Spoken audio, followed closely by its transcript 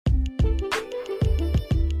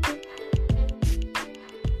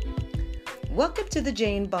Welcome to the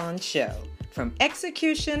Jane Bond Show, from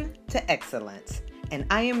execution to excellence. And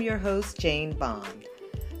I am your host, Jane Bond,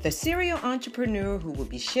 the serial entrepreneur who will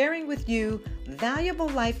be sharing with you valuable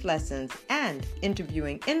life lessons and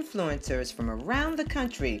interviewing influencers from around the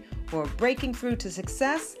country who are breaking through to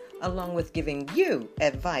success, along with giving you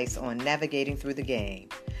advice on navigating through the game.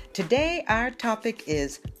 Today, our topic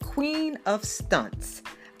is Queen of Stunts.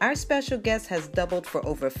 Our special guest has doubled for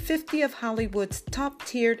over 50 of Hollywood's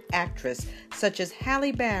top-tiered actresses, such as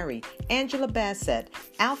Halle Berry, Angela Bassett,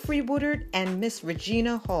 Alfre Woodard, and Miss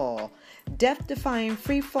Regina Hall. Death-defying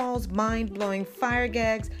free falls, mind-blowing fire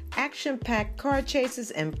gags, action-packed car chases,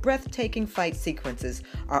 and breathtaking fight sequences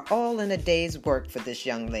are all in a day's work for this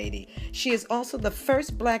young lady. She is also the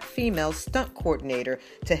first Black female stunt coordinator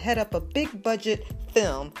to head up a big-budget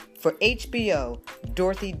film for HBO,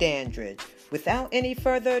 Dorothy Dandridge. Without any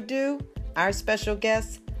further ado, our special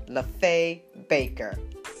guest, LaFay Baker.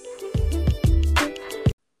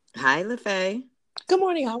 Hi, LaFay. Good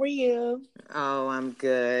morning. How are you? Oh, I'm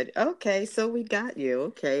good. Okay, so we got you.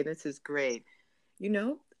 Okay, this is great.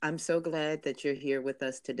 I'm so glad that you're here with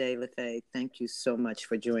us today, LaFay. Thank you so much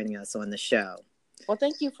for joining us on the show. Well,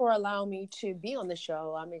 thank you for allowing me to be on the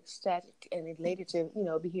show. I'm ecstatic and elated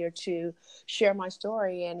to, be here to share my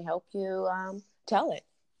story and help you tell it.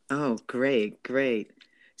 Oh, great, great.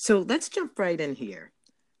 So let's jump right in here.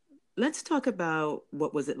 Let's talk about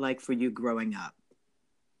what was it like for you growing up?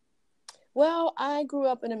 Well, I grew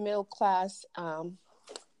up in a middle-class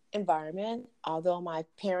environment. Although my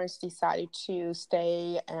parents decided to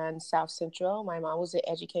stay in South Central, my mom was an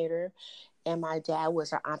educator and my dad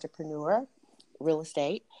was an entrepreneur, real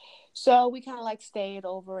estate. So we kind of stayed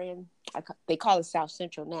over in, they call it South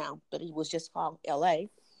Central now, but it was just called LA.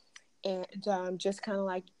 And just kind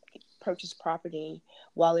of purchased property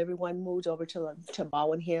while everyone moved over to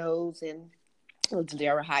Baldwin Hills and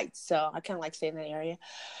Ladera Heights. So I kind of staying in that area.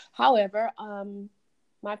 However,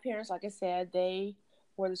 my parents, like I said, they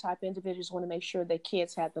were the type of individuals who want to make sure their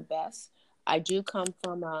kids had the best. I do come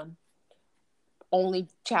from only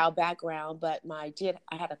child background, but I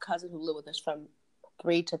had a cousin who lived with us from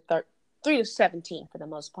 3 to 17 for the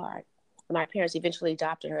most part. And my parents eventually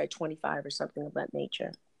adopted her at 25 or something of that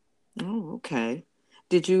nature. Oh, okay.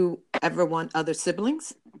 Did you ever want other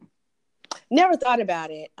siblings? Never thought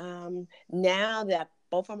about it. Now that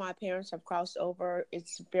both of my parents have crossed over,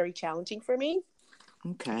 it's very challenging for me.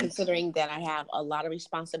 Okay. Considering that I have a lot of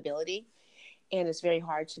responsibility and it's very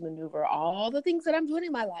hard to maneuver all the things that I'm doing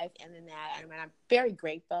in my life. And then I'm very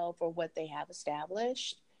grateful for what they have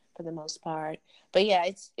established for the most part. But yeah,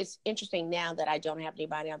 it's interesting now that I don't have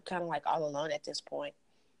anybody. I'm kind of all alone at this point.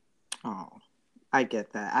 Oh, I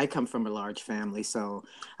get that. I come from a large family, so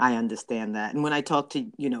I understand that. And when I talk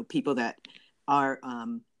to, people that are,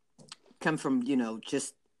 come from,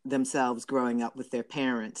 just themselves growing up with their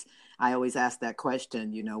parents, I always ask that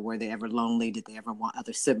question, were they ever lonely? Did they ever want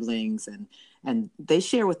other siblings? And they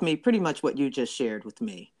share with me pretty much what you just shared with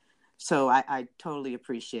me. So I totally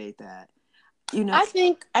appreciate that. I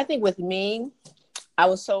think with me, I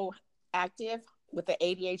was so active with the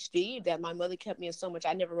ADHD that my mother kept me in so much.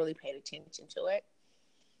 I never really paid attention to it.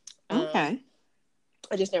 Okay.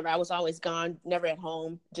 I was always gone, never at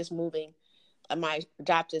home, just moving. My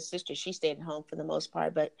adopted sister, she stayed at home for the most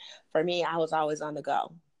part. But for me, I was always on the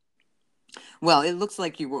go. Well, it looks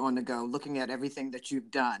like you were on the go looking at everything that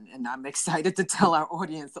you've done. And I'm excited to tell our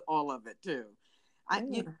audience all of it, too.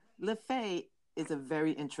 LaFay is a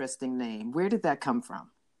very interesting name. Where did that come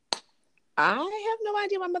from? I have no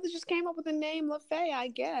idea. My mother just came up with the name LaFay, I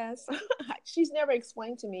guess. She's never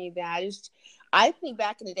explained to me that. I think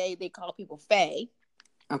back in the day, they called people Faye.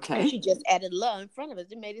 Okay. And she just added "la" in front of it.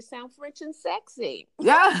 It made it sound French and sexy.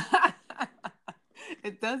 Yeah.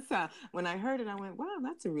 It does sound. When I heard it, I went, wow,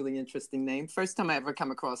 that's a really interesting name. First time I ever come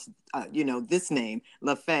across, this name,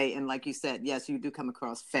 LaFay. And like you said, yes, you do come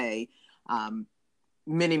across Faye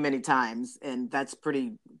many, many times. And that's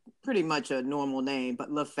pretty much a normal name. But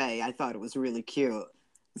LaFay, I thought it was really cute.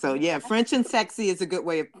 So, yeah, French and sexy is a good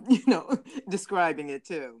way of, describing it,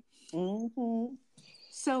 too. Mm-hmm.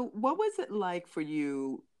 So what was it like for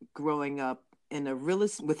you growing up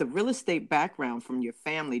with a real estate background from your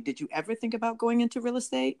family? Did you ever think about going into real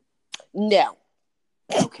estate? No.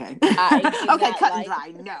 Okay. Okay, cut and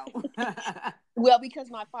dry. No. Well,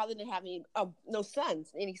 because my father didn't have any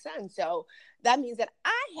sons. So that means that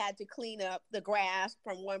I had to clean up the grass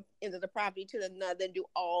from one end of the property to another and do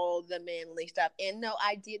all the manly stuff. And no,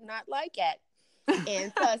 I did not like it.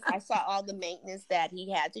 And plus, I saw all the maintenance that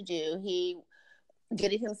he had to do. He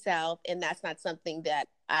did it himself, and that's not something that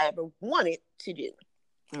I ever wanted to do.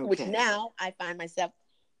 Okay. Which now I find myself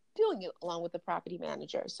doing it along with the property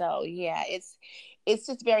manager. So yeah, it's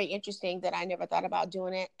just very interesting that I never thought about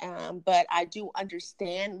doing it. But I do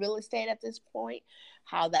understand real estate at this point,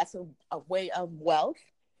 how that's a way of wealth,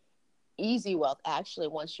 easy wealth actually,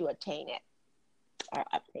 once you attain it or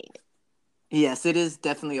obtain it. Yes, it is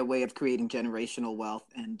definitely a way of creating generational wealth,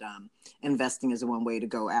 and investing is one way to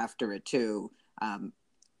go after it too.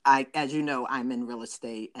 As you know, I'm in real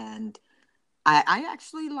estate, and I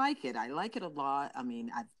actually like it. I like it a lot. I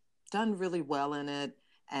mean, I've done really well in it,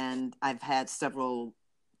 and I've had several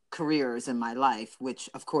careers in my life, which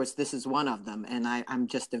of course this is one of them, and I'm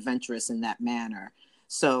just adventurous in that manner.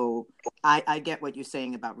 So I get what you're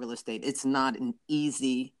saying about real estate. It's not an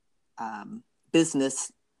easy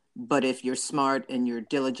business, but if you're smart and you're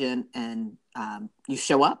diligent and you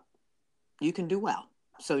show up, you can do well.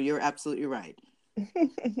 So you're absolutely right.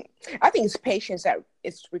 I think it's patience that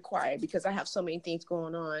it's required, because I have so many things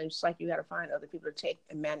going on. It's like you got to find other people to take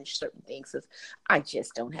and manage certain things. Cause I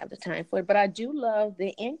just don't have the time for it. But I do love the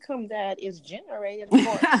income that is generated.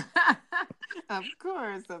 Of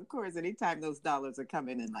course. Of course. Anytime those dollars are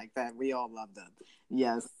coming in like that, we all love them.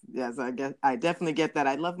 Yes, yes. I definitely get that.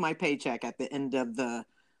 I love my paycheck at the end of the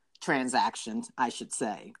transaction, I should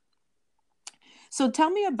say. So tell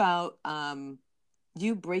me about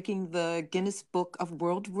you breaking the Guinness Book of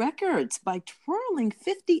World Records by twirling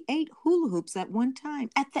 58 hula hoops at one time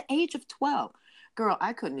at the age of 12. Girl,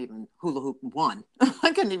 I couldn't even hula hoop one.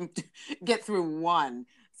 I couldn't even get through one.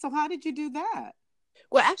 So how did you do that?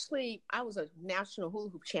 Well, actually, I was a national hula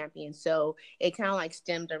hoop champion. So it kind of like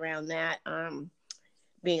stemmed around that,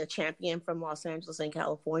 being a champion from Los Angeles and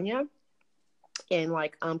California, and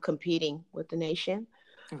like competing with the nation.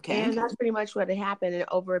 Okay. And that's pretty much what had happened. And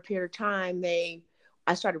over a period of time,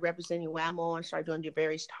 I started representing WAMO and started doing the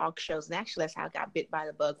various talk shows. And actually, that's how I got bit by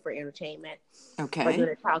the bug for entertainment. Okay. By doing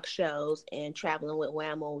the talk shows and traveling with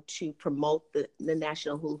WAMO to promote the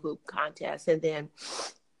National Hula Hoop Contest. And then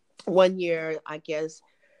one year, I guess,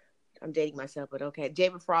 I'm dating myself, but okay,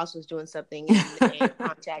 David Frost was doing something and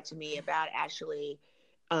contacted me about actually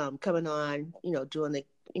coming on, doing the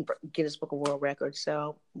Guinness Book of World Records.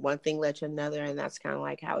 So one thing led to another, and that's kind of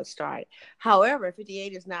like how it started. However,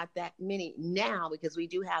 58 is not that many now, because we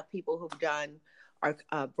do have people who've done or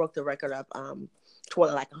broke the record up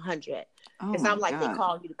toward like 100. Oh, it's not like God. They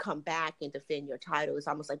call you to come back and defend your title. It's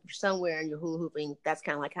almost like you're somewhere and you're hula hooping. That's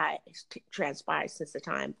kind of like how it transpired since the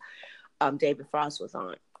time David Frost was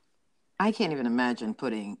on. I can't even imagine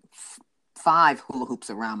putting 5 hula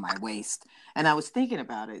hoops around my waist. And I was thinking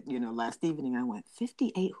about it, last evening. I went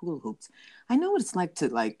 58 hula hoops. I know what it's like to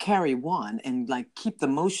like carry one and like keep the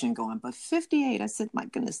motion going, but 58, I said, my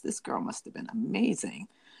goodness, this girl must have been amazing.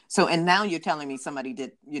 So, and now you're telling me somebody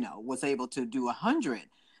did, was able to do 100.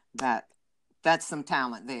 That's some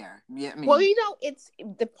talent there. Yeah, I mean, well, it's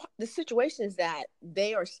the situation is that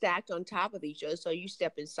they are stacked on top of each other. So you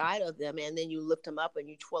step inside of them and then you lift them up and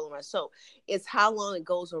you twirl them around. So it's how long it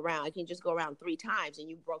goes around. I can just go around 3 times and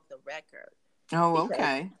you broke the record. Oh,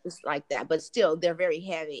 okay. It's like that, but still they're very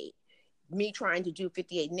heavy. Me trying to do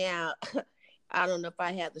 58 now, I don't know if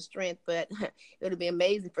I have the strength, but it would be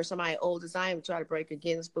amazing for somebody old as I am to try to break a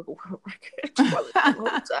Guinness Book of World Records.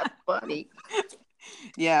 That's funny.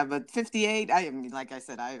 Yeah, but 58, I mean, like I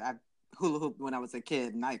said, I hula hooped when I was a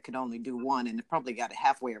kid, and I could only do one, and it probably got it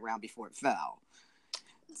halfway around before it fell.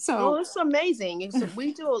 So it's amazing.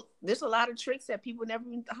 There's a lot of tricks that people never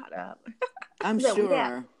even thought of. I'm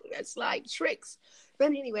sure. It's like tricks. But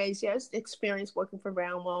anyways, yes, experience working for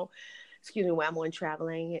WAMO and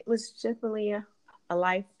traveling. It was definitely a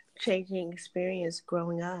life-changing experience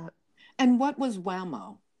growing up. And what was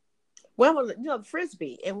WAMO? WAMO,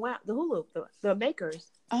 Frisbee and the hula, the makers.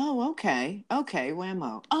 Oh, okay. Okay,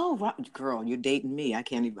 WAMO. Oh, girl, you're dating me. I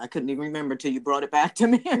couldn't even remember till you brought it back to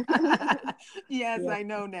me. Yes, yeah. I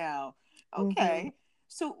know now. Okay. Mm-hmm.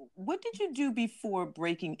 So what did you do before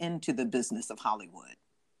breaking into the business of Hollywood?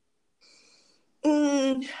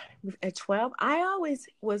 At 12, I always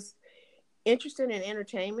was interested in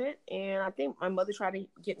entertainment, and I think my mother tried to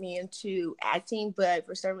get me into acting, but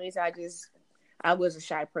for some reason I was a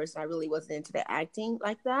shy person. I really wasn't into the acting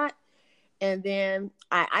like that. And then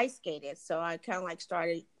I ice skated, so I kind of like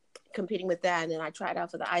started competing with that. And then I tried out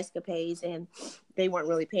for the Ice Capades, and they weren't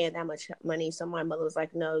really paying that much money. So my mother was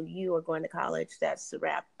like, "No, you are going to college. That's the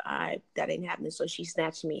wrap. That ain't happening." So she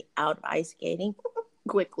snatched me out of ice skating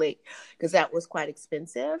quickly, because that was quite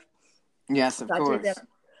expensive. Yes, of course.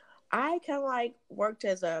 I kind of like worked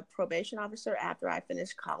as a probation officer after I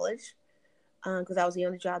finished college, because that was the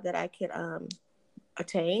only job that I could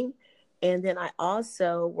attain. And then I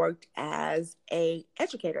also worked as a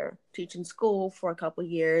educator, teaching school for a couple of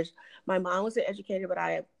years. My mom was an educator, but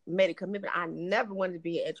I made a commitment. I never wanted to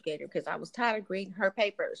be an educator because I was tired of reading her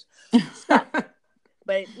papers. So,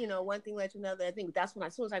 but one thing led to another. I think that's when,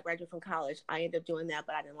 as soon as I graduated from college, I ended up doing that,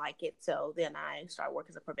 but I didn't like it. So then I started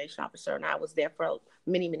working as a probation officer, and I was there for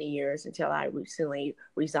many, many years until I recently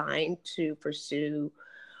resigned to pursue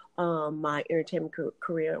my entertainment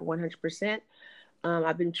career 100%.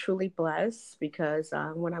 I've been truly blessed because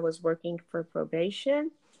when I was working for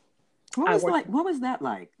probation, what was that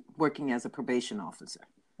like working as a probation officer?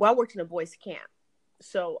 Well, I worked in a boys camp.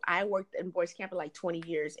 So I worked in boys camp for like 20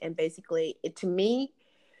 years. And basically, to me,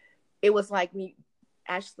 it was like me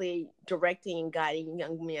actually directing and guiding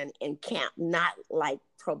young men in camp, not like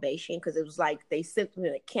probation, because it was like they sent them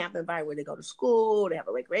in a camp environment where they go to school, they have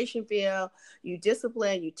a recreation field, you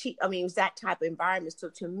discipline, you teach. I mean, it was that type of environment. So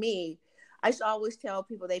to me, I used to always tell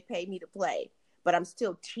people they pay me to play, but I'm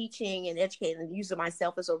still teaching and educating and using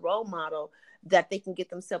myself as a role model that they can get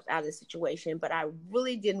themselves out of the situation. But I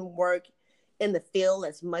really didn't work in the field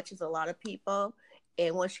as much as a lot of people.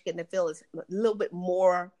 And once you get in the field, it's a little bit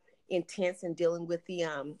more intense in dealing with the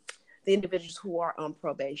individuals who are on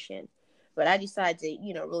probation. But I decided to,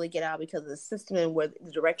 really get out because of the system and where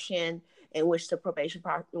the direction in which the probation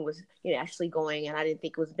department was, actually going. And I didn't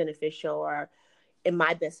think it was beneficial or in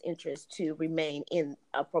my best interest to remain in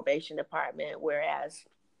a probation department. Whereas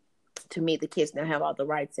to me, the kids now have all the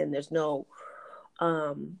rights and there's nothing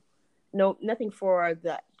for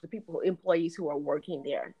the people, employees who are working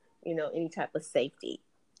there, any type of safety.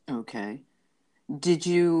 Okay. Did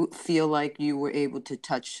you feel like you were able to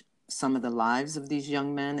touch some of the lives of these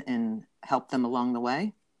young men and help them along the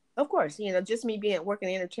way? Of course, just me working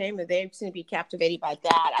in entertainment, they seem to be captivated by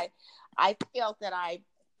that. I felt that I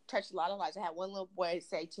touched a lot of lives. I had one little boy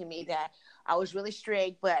say to me that I was really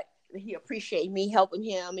strict, but he appreciated me helping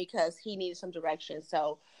him because he needed some direction.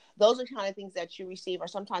 So those are kind of things that you receive, or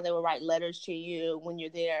sometimes they will write letters to you when you're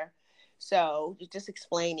there. So just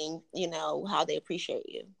explaining, how they appreciate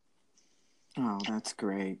you. Oh, that's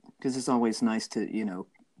great. Because it's always nice to,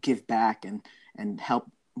 give back and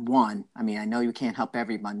help one. I mean, I know you can't help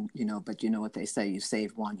everyone, but you know what they say, you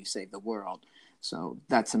save one, you save the world. So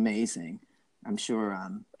that's amazing. I'm sure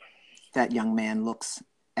that young man looks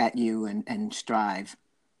at you and strive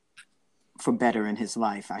for better in his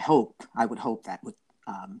life. I would hope that would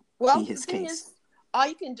be his case. All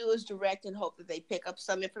you can do is direct and hope that they pick up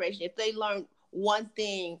some information. If they learn one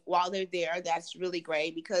thing while they're there, that's really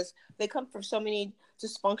great because they come from so many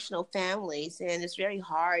dysfunctional families and it's very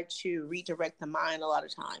hard to redirect the mind a lot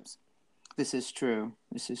of times. This is true.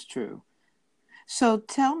 So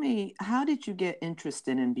tell me, how did you get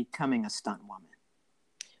interested in becoming a stunt woman?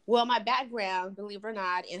 Well, my background, believe it or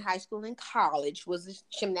not, in high school and college was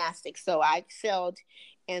gymnastics. So I excelled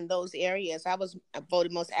in those areas. I was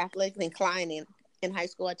voted most athletically inclined in high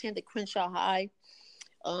school. I attended Crenshaw High.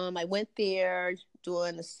 I went there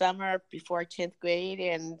during the summer before 10th grade,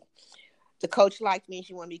 and the coach liked me.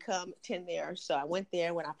 She wanted me to attend there. So I went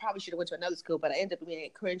there when I probably should have went to another school, but I ended up being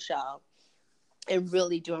at Crenshaw and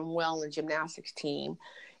really doing well in the gymnastics team.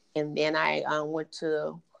 And then I went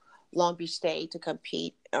to Long Beach State to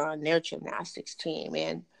compete on their gymnastics team.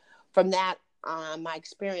 And from that, my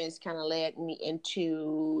experience kind of led me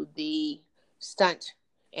into the stunt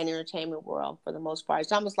and entertainment world for the most part.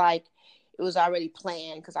 It's almost like it was already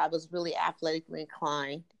planned because I was really athletically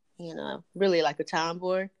inclined, really like a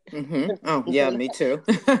tomboy. Mm-hmm. Oh, yeah, me too.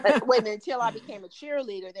 Wait a minute, until I became a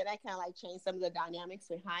cheerleader, then I kind of like changed some of the dynamics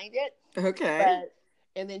behind it. Okay.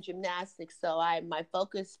 And then gymnastics. So my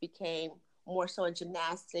focus became more so in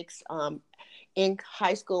gymnastics in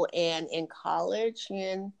high school and in college.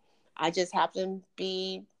 And I just happened to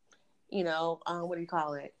be, what do you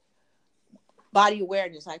call it? Body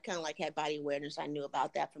awareness. I kind of like had body awareness. I knew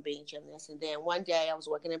about that from being a gymnast. And then one day I was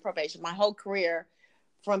working in probation. My whole career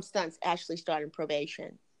from stunts actually started in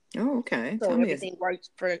probation. Oh, okay. So everything worked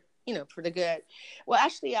for the good. Well,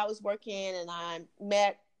 actually I was working and I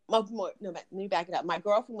met, let me back it up. My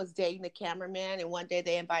girlfriend was dating the cameraman, and one day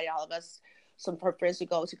they invited all of us, some of her friends, to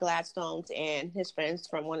go to Gladstone's and his friends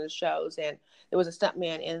from one of the shows. And there was a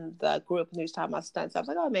stuntman in the group and he was talking about stunts. I was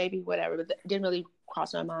like, oh, maybe, whatever. But it didn't really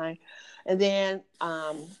cross my mind. And then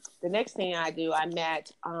the next thing I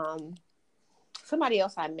met somebody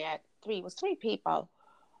else. It was three people.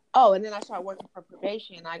 Oh, and then I started working for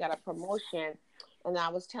probation. I got a promotion. And I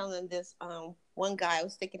was telling this one guy I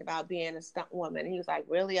was thinking about being a stunt woman. And he was like,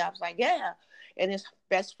 really? I was like, yeah. And his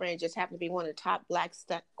best friend just happened to be one of the top Black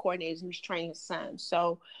stunt coordinators who's training his son.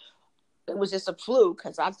 So it was just a fluke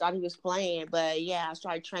because I thought he was playing. But yeah, I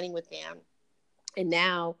started training with them. And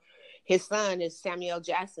now his son is Samuel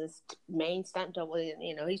Jackson's main stunt double.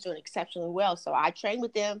 You know, he's doing exceptionally well. So I trained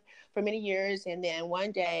with them for many years. And then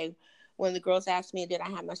one day when the girls asked me, did I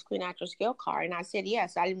have my Screen Actors Guild card? And I said,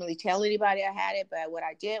 yes. I didn't really tell anybody I had it. But what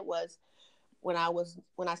I did was when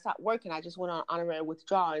I stopped working, I just went on honorary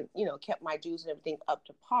withdrawal and, you know, kept my dues and everything up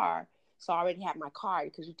to par. So I already had my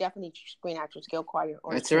card because you definitely need your Screen Actors Guild card in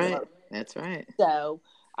order to work. That's right. So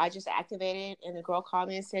I just activated, and the girl called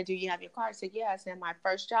me and said, do you have your card? I said, yes. And my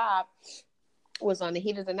first job was on the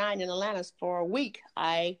Heat of the Nine in Atlanta for a week.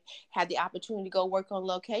 I had the opportunity to go work on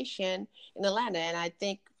location in Atlanta, and I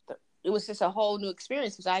think it was just a whole new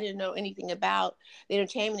experience because I didn't know anything about the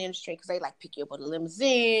entertainment industry because they like pick you up on a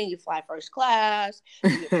limousine, you fly first class,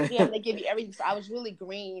 they give you everything. So I was really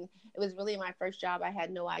green. It was really my first job. I had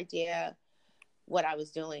no idea what I was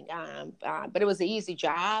doing, but it was an easy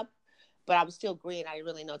job. But I was still green. I didn't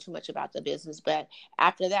really know too much about the business. But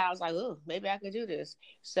after that, I was like, oh, maybe I could do this.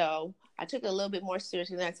 So I took it a little bit more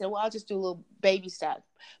seriously. And I said, well, I'll just do a little baby stuff.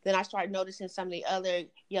 Then I started noticing some of the other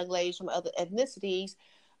young ladies from other ethnicities.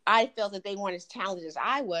 I felt that they weren't as talented as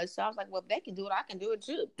I was. So I was like, well, if they can do it, I can do it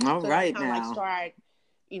too. All so right, I kind of like started,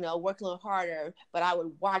 you know, working a little harder. But I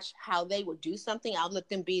would watch how they would do something. I'll let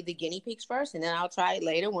them be the guinea pigs first. And then I'll try it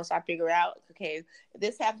later once I figure out, okay, if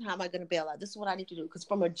this happens, how am I going to bail out? This is what I need to do. Because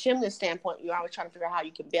from a gymnast standpoint, you're always trying to figure out how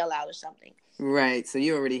you can bail out or something. Right. So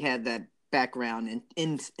you already had that background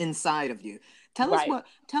inside of you. Tell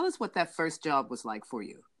us what that first job was like for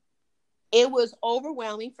you. It was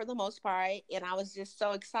overwhelming for the most part, and I was just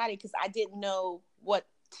so excited because I didn't know what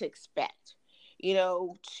to expect. You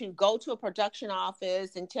know, to go to a production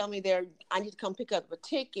office and tell me I need to come pick up a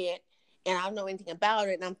ticket, and I don't know anything about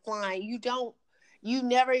it, and I'm flying. You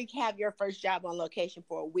never have your first job on location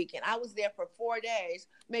for a week, and I was there for 4 days,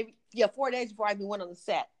 4 days before I even went on the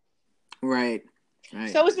set. Right.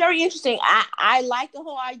 So it was very interesting. I like the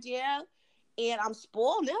whole idea. And I'm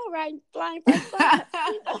spoiled now, right? Flying first class.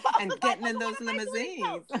 And getting in those limousines.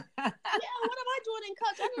 Yeah, what am I doing in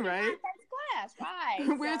coach? I need to fly first class,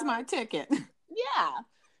 right? Where's my ticket? Yeah.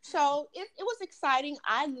 So it was exciting.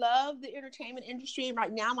 I love the entertainment industry.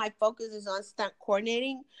 Right now, my focus is on stunt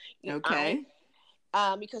coordinating. Okay.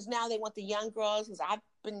 Because now they want the young girls, because I've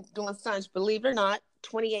been doing stunts, believe it or not,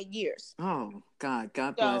 28 years. Oh, God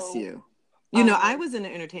bless you. You know, I was in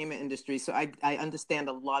the entertainment industry, so I understand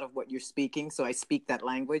a lot of what you're speaking. So I speak that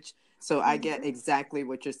language. So I get exactly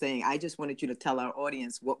what you're saying. I just wanted you to tell our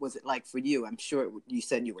audience, what was it like for you? I'm sure you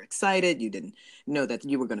said you were excited. You didn't know that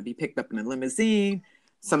you were going to be picked up in a limousine.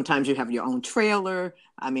 Sometimes you have your own trailer.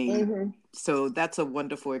 I mean, so that's a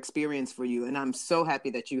wonderful experience for you. And I'm so happy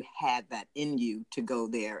that you had that in you to go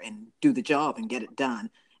there and do the job and get it done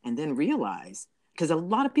and then realize. Because a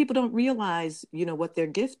lot of people don't realize, you know, what their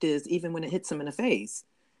gift is, even when it hits them in the face.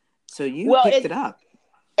 So you picked it up.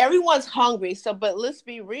 Everyone's hungry. But let's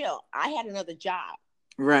be real. I had another job.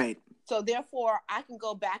 Right. So therefore, I can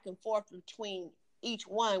go back and forth between each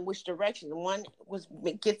one, which direction. One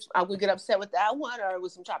I would get upset with that one, or it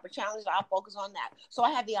was some type of challenge. I'll focus on that. So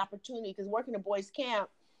I had the opportunity, because working at boys camp,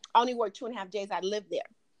 I only worked 2.5 days. I lived there.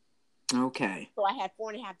 Okay. So I had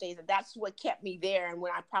 4.5 days, and that's what kept me there. And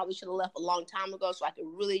when I probably should have left a long time ago, so I could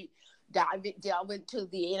really delve into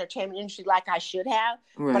the entertainment industry like I should have.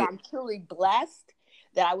 Right. But I'm truly blessed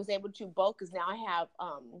that I was able to both, because now I have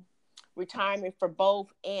retirement for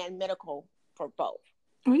both and medical for both.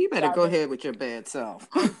 Well, you better go ahead with your bad self.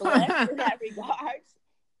 I'm blessed in that regard.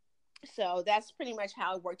 So that's pretty much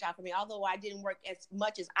how it worked out for me. Although I didn't work as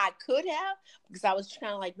much as I could have, because I was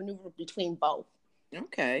trying to like maneuver between both.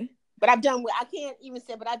 Okay. But I've done well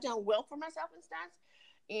for myself in stunts.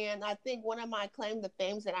 And I think one of my claim to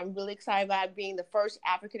fame that I'm really excited about being the first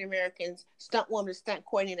African-American stunt woman to stunt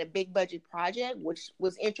coordinate a big budget project, which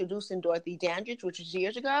was introduced in Dorothy Dandridge, which was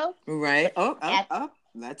years ago. Right.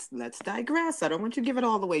 Let's digress. I don't want you to give it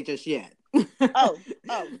all away just yet.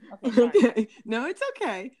 Okay. No, it's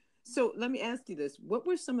okay. So let me ask you this. What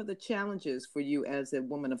were some of the challenges for you as a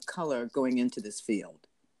woman of color going into this field?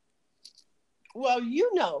 Well, you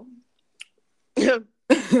know,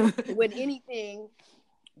 with anything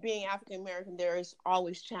being African American, there is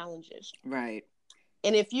always challenges. Right.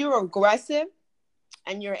 And if you're aggressive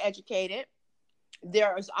and you're educated,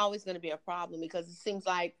 there is always going to be a problem, because it seems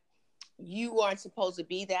like you aren't supposed to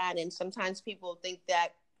be that. And sometimes people think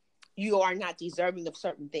that you are not deserving of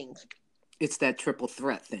certain things. It's that triple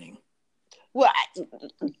threat thing. Well,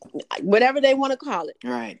 whatever they want to call it.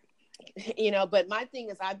 Right. You know, but my thing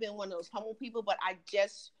is, I've been one of those humble people, but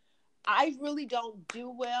I really don't do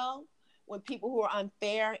well when people who are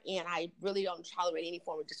unfair, and I really don't tolerate any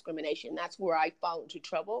form of discrimination. That's where I fall into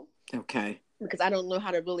trouble. Okay. Because I don't know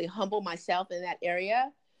how to really humble myself in that area.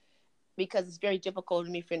 because it's very difficult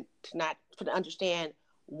to me to understand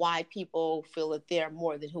why people feel that they're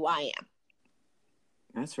more than who I am.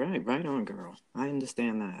 That's right. Right on, girl. I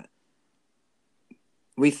understand that.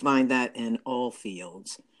 We find that in all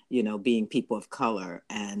fields, being people of color,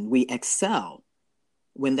 and we excel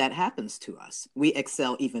when that happens to us. We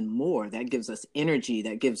excel even more. That gives us energy,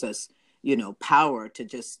 that gives us, power to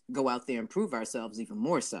just go out there and prove ourselves even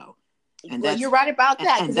more so. And well, you're right about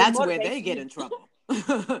that. And that's where they get in trouble.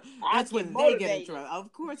 That's when they get in trouble.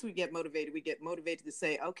 Of course we get motivated. We get motivated to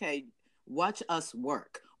say, okay, watch us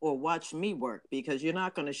work or watch me work, because you're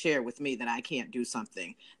not going to share with me that I can't do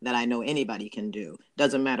something that I know anybody can do.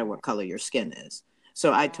 Doesn't matter what color your skin is.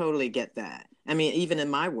 So I totally get that. I mean, even in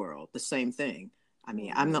my world, the same thing. I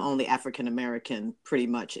mean, I'm the only African American pretty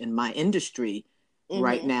much in my industry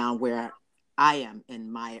right now where I am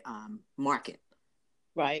in my market.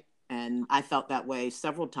 Right. And I felt that way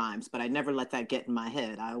several times, but I never let that get in my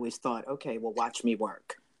head. I always thought, okay, well, watch me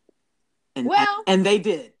work. And they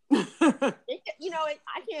did. I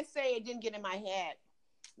can't say it didn't get in my head,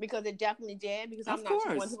 because it definitely did, because I'm not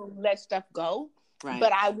someone who lets stuff go. Right.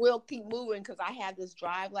 But I will keep moving, because I have this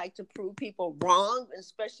drive, like, to prove people wrong,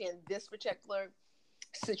 especially in this particular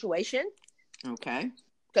situation. Okay.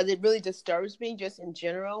 Because it really disturbs me just in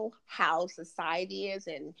general how society is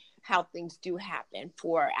and how things do happen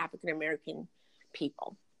for African American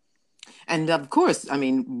people. And of course, I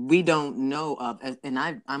mean, we don't know of, and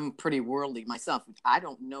I'm pretty worldly myself. I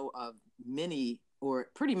don't know of many, or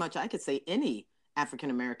pretty much I could say any African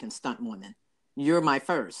American stunt woman. You're my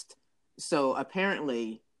first. So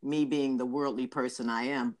apparently, me being the worldly person I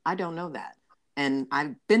am, I don't know that. And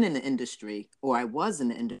I've been in the industry, or I was in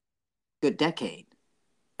the industry, a good decade,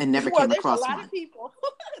 and never came across one.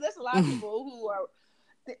 There's a lot of people who are,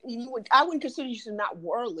 I wouldn't consider you not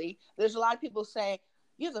worldly. There's a lot of people saying,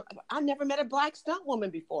 I never met a black stunt woman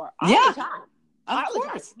before. All the time. Of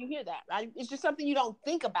course. You hear that, right? It's just something you don't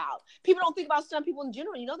think about. People don't think about stunt people in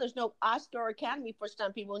general. There's no Oscar or Academy for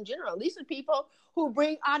stunt people in general. These are people who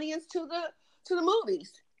bring audience to the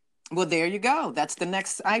movies. Well, there you go. That's the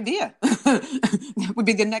next idea. That would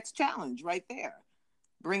be the next challenge right there.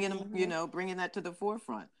 Bringing them, bringing that to the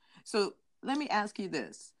forefront. So let me ask you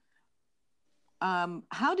this.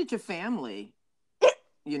 How did your family,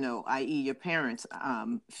 i.e. your parents,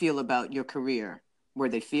 feel about your career? Were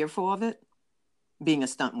they fearful of it, being a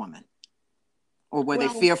stunt woman? Or were they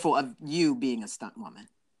fearful of you being a stunt woman?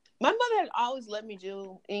 My mother had always let me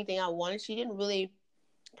do anything I wanted. She didn't really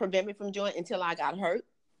prevent me from doing it until I got hurt.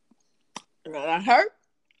 And when I got hurt,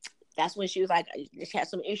 that's when she was like, I just had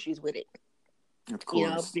some issues with it. Of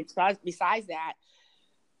course. Besides that,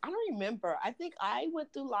 I don't remember. I think I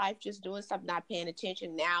went through life just doing stuff, not paying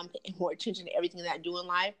attention. Now I'm paying more attention to everything that I do in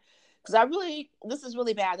life. Because this is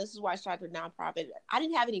really bad. This is why I started a nonprofit. I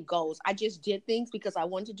didn't have any goals. I just did things because I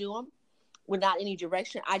wanted to do them without any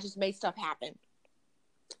direction. I just made stuff happen.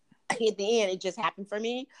 At the end, it just happened for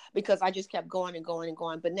me because I just kept going and going and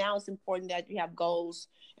going. But now it's important that you have goals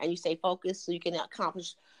and you stay focused so you can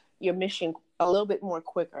accomplish your mission a little bit more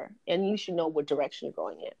quicker. And you should know what direction you're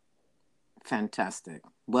going in. Fantastic.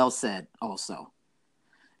 Well said also.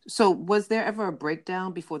 So was there ever a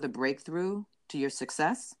breakdown before the breakthrough to your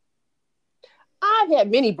success? I've had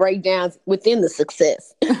many breakdowns within the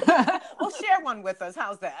success. Well, share one with us.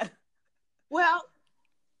 How's that? Well,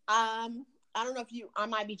 I don't know if I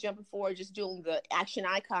might be jumping forward just doing the Action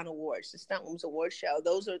Icon Awards, the Stunt Women's Award show.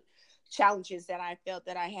 Those are challenges that I felt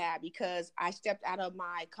that I had because I stepped out of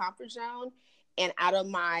my comfort zone and out of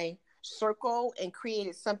my circle and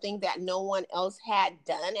created something that no one else had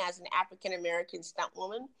done as an African-American stunt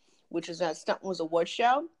woman, which is a Stunt Women's Award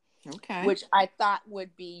show. Okay. Which I thought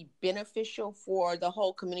would be beneficial for the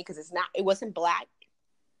whole community because it wasn't Black.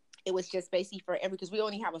 It was just basically for because we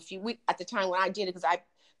only have a few weeks at the time when I did it because I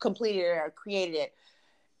completed it or created it.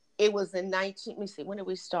 It was in let me see, when did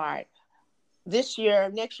we start? Next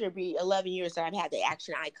year will be 11 years that I've had the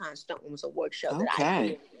Action Icon Stunt Women's Award show that I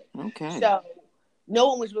created. Okay. So no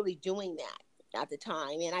one was really doing that at the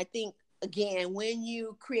time. And I think, again, when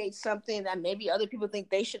you create something that maybe other people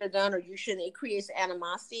think they should have done or you shouldn't, it creates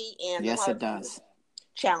animosity. And yes, it does.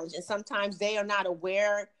 Challenge. And sometimes they are not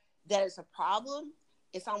aware that it's a problem.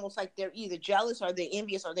 It's almost like they're either jealous or they're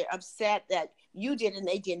envious or they're upset that you did and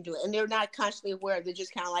they didn't do it. And they're not consciously aware. They're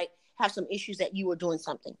just kind of like have some issues that you were doing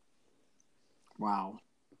something. Wow.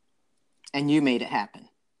 And you made it happen.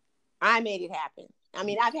 I made it happen. I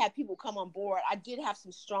mean, I've had people come on board. I did have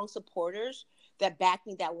some strong supporters that backed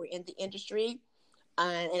me that were in the industry.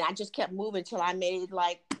 And I just kept moving until I made it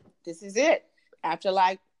like, this is it. After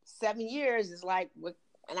like 7 years, it's like,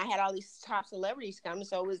 and I had all these top celebrities coming.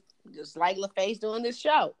 So it was just like LaFace doing this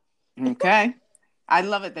show. Okay. I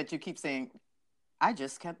love it that you keep saying, I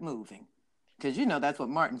just kept moving. Because that's what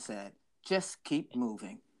Martin said. Just keep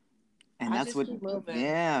moving. And I that's just what, keep moving.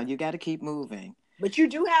 yeah, you got to keep moving. But you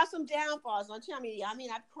do have some downfalls. Don't tell me. I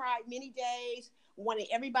mean, I've cried many days, wanting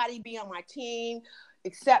everybody to be on my team,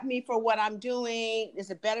 accept me for what I'm doing.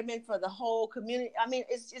 It's a betterment for the whole community. I mean,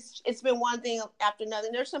 it's been one thing after another.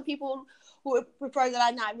 And there's some people who would prefer that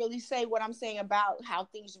I not really say what I'm saying about how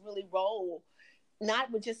things really roll.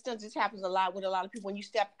 Not with just happens a lot with a lot of people when you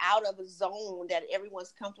step out of a zone that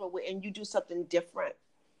everyone's comfortable with and you do something different.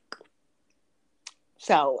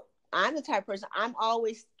 So I'm the type of person, I'm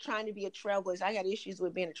always trying to be a trailblazer. I got issues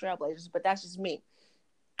with being a trailblazer, but that's just me.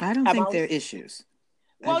 I don't think they're issues.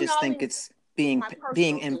 Well, I just think it's being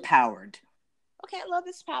empowered. Okay, I love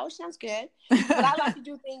this power. Sounds good. But I like to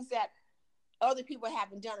do things that other people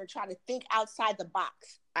haven't done and try to think outside the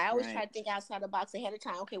box. I always try to think outside the box ahead of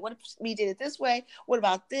time. Okay, what if we did it this way? What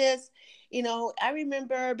about this? I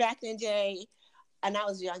remember back in the day, and I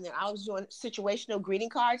was young then, I was doing situational greeting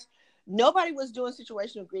cards. Nobody was doing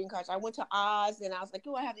situational greeting cards. I went to Oz and I was like,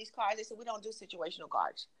 oh, I have these cards. They said, we don't do situational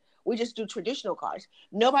cards. We just do traditional cards.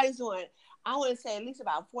 Nobody's doing, I want to say at least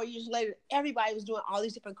about 4 years later, everybody was doing all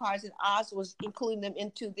these different cards and Oz was including them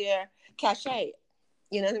into their cachet.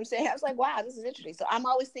 You know what I'm saying? I was like, wow, this is interesting. So I'm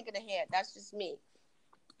always thinking ahead. That's just me.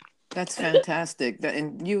 That's fantastic.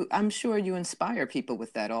 And I'm sure you inspire people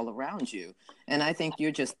with that all around you. And I think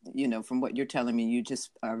you're just, from what you're telling me, you just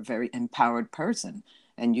are a very empowered person.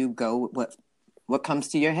 And you go with what comes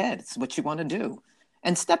to your head. It's what you want to do.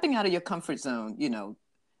 And stepping out of your comfort zone,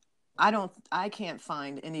 I can't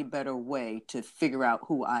find any better way to figure out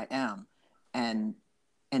who I am and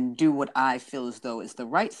do what I feel as though is the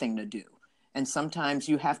right thing to do. And sometimes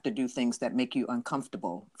you have to do things that make you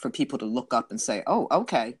uncomfortable for people to look up and say, oh,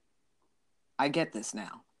 okay, I get this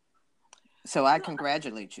now. So I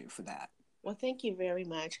congratulate you for that. Well, thank you very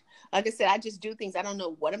much. Like I said, I just do things. I don't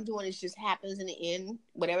know what I'm doing. It just happens in the end,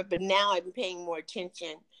 whatever. But now I'm paying more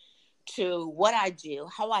attention to what I do,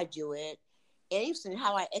 how I do it, and even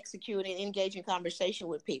how I execute and engage in conversation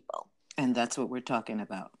with people. And that's what we're talking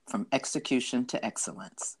about, from execution to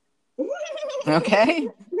excellence. Okay?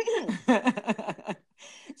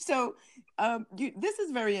 So this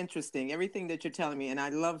is very interesting, everything that you're telling me. And I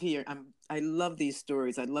love I love these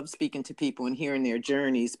stories. I love speaking to people and hearing their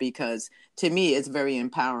journeys, because to me, it's very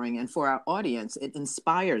empowering. And for our audience, it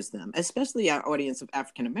inspires them, especially our audience of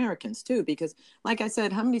African Americans too, because like I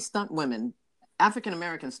said, how many African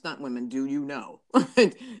American stunt women do you know?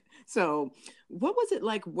 So what was it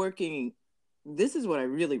like working? This is what I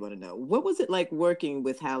really want to know. What was it like working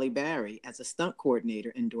with Halle Berry as a stunt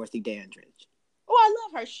coordinator and Dorothy Dandridge? Oh, I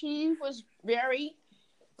love her. She was very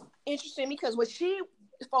interesting because what she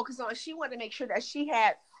focused on, she wanted to make sure that she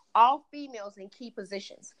had all females in key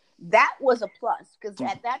positions. That was a plus because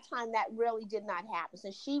at that time that really did not happen.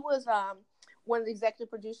 So she was one of the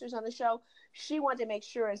executive producers on the show. She wanted to make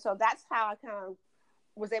sure, and so that's how I kind of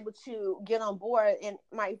was able to get on board. And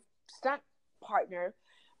my stunt partner,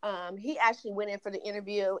 he actually went in for the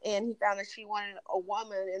interview and he found that she wanted a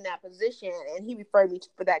woman in that position, and he referred me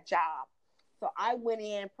for that job. So I went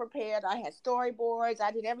in prepared. I had storyboards.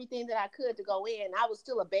 I did everything that I could to go in. I was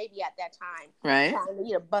still a baby at that time, right? Trying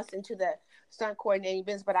to bust into the stunt coordinating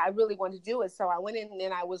business, but I really wanted to do it. So I went in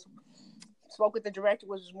and I spoke with the director,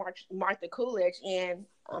 which was Martha Coolidge, and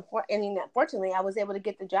unfortunately, I was able to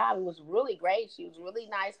get the job. It was really great. She was really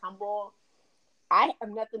nice, humble. I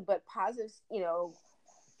have nothing but positive,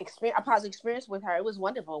 a positive experience with her. It was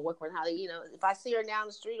wonderful working with Holly. If I see her down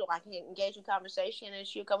the street, or I can engage in conversation, and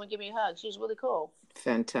she'll come and give me a hug. She was really cool.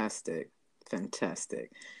 Fantastic.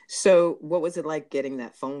 So what was it like getting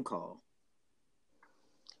that phone call?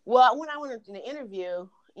 Well, when I went in the interview,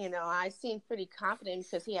 I seemed pretty confident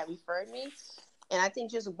because he had referred me. And I think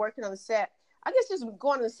just working on the set, I guess just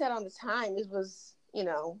going to the set on the time, it was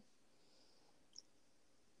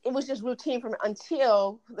just routine for me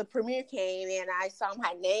until the premiere came and I saw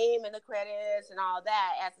my name in the credits and all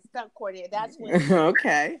that as a stunt coordinator. That's when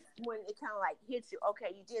okay. When it kind of like hits you,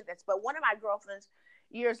 okay, you did this. But one of my girlfriends,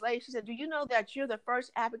 years later, she said, do you know that you're the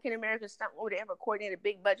first African-American stunt woman to ever coordinate a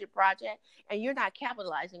big budget project, and you're not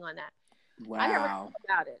capitalizing on that? Wow. I never thought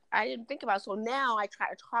about it. I didn't think about it. So now I try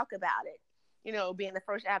to talk about it, being the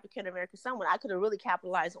first African-American someone. I could have really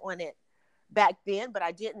capitalized on it back then, but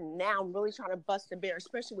I didn't. Now I'm really trying to bust the barrier,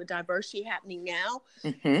 especially with diversity happening now,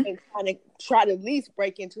 and try to at least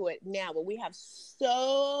break into it now. But we have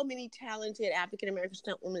so many talented African-American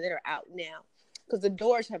stunt women that are out now because the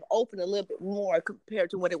doors have opened a little bit more compared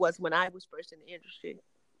to what it was when I was first in the industry.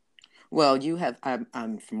 Well, you have,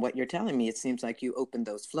 from what you're telling me, it seems like you opened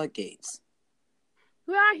those floodgates.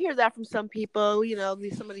 Well, I hear that from some people,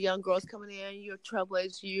 some of the young girls coming in, you're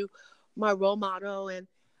trailblazer, you, my role model. And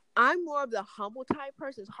I'm more of the humble type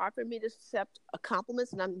person. It's hard for me to accept a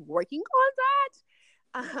compliments, and I'm working on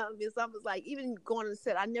that. It's almost like, even going on the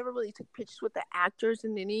set, I never really took pictures with the actors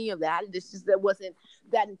and any of that. This just, that wasn't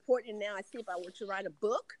that important. And now I see, if I were to write a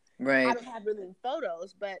book, right, I don't have really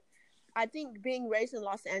photos. But I think being raised in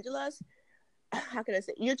Los Angeles, how can I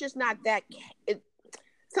say, you're just not that.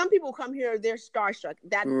 Some people come here, they're starstruck.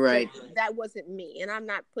 Right. That wasn't me, and I'm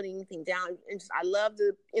not putting anything down. And I love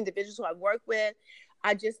the individuals who I work with.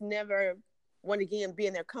 I just never want to be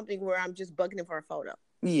in their company where I'm just bugging them for a photo.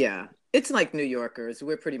 Yeah, it's like New Yorkers.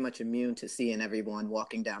 We're pretty much immune to seeing everyone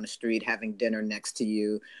walking down the street, having dinner next to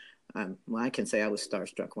you. Well, I can say I was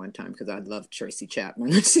starstruck one time because I loved Tracy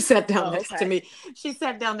Chapman. She sat down next to me. She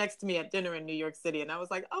sat down next to me at dinner in New York City, and I was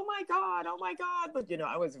like, "Oh my God, oh my God!" But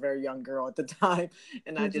I was a very young girl at the time,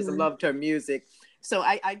 and I just loved her music. So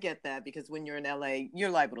I get that, because when you're in LA, you're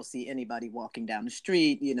liable to see anybody walking down the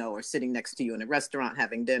street, or sitting next to you in a restaurant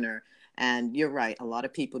having dinner. And you're right, a lot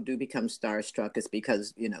of people do become starstruck. It's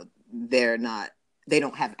because they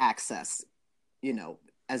don't have access,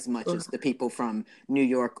 as much as the people from New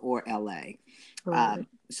York or LA.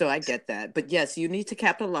 So I get that. But yes, you need to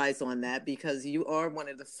capitalize on that, because you are one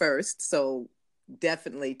of the first. So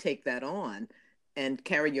definitely take that on and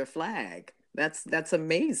carry your flag. That's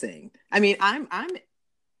amazing. I mean, I'm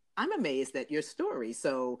amazed at your story.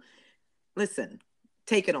 So listen,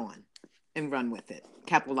 take it on and run with it.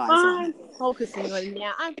 Capitalize on it. I'm focusing on it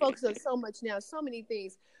now. I'm focused on so much now, so many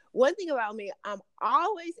things. One thing about me, I'm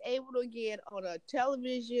always able to get on a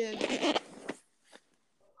television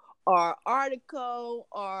or article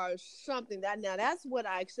or something. That's what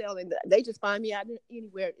I excel in. They just find me out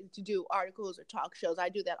anywhere to do articles or talk shows. I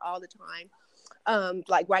do that all the time.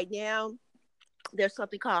 Like right now, there's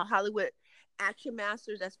something called Hollywood Action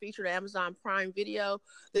Masters that's featured on Amazon Prime Video.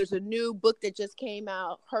 There's a new book that just came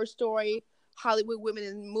out, Her Story, Hollywood Women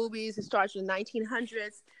in Movies. It starts from the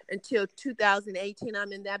 1900s until 2018.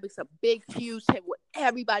 I'm in that. It's a big, huge hit with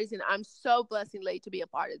everybody's in it. I'm so blessed and late to be a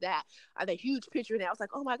part of that. I have a huge picture in it. I was like,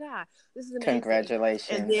 oh my God, this is amazing.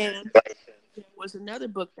 Congratulations. And then there was another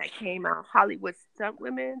book that came out, Hollywood Stunt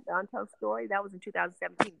Women, the Untold Story. That was in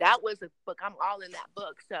 2017. That was a book. I'm all in that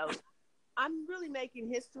book. So I'm really making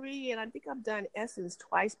history, and I think I've done Essence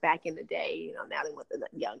twice back in the day. Now they with the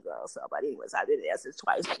young girl. So, but anyways, I did Essence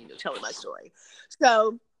twice, telling my story.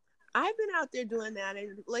 So I've been out there doing that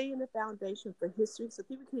and laying the foundation for history, so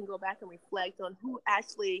people can go back and reflect on who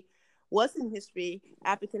actually was in history,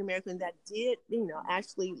 African American, that did,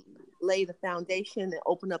 actually lay the foundation and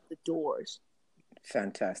open up the doors.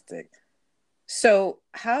 Fantastic. So,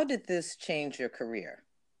 how did this change your career?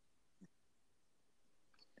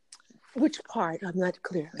 Which part? I'm not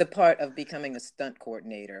clear. The part of becoming a stunt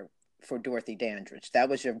coordinator for Dorothy Dandridge. That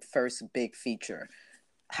was your first big feature.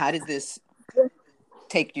 How did this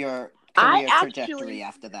take your career trajectory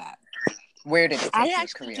after that? Where did it take your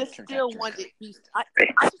career trajectory? Still wanted I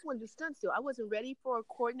just wanted to do stunts still. I wasn't ready for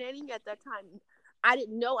coordinating at that time. I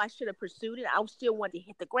didn't know I should have pursued it. I still wanted to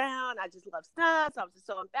hit the ground. I just love stunts. I was just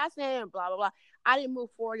so fascinated and blah, blah, blah. I didn't move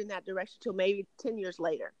forward in that direction until maybe 10 years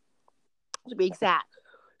later, to be exact.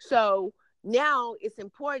 So now it's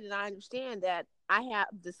important, and I understand that I have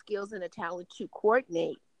the skills and the talent to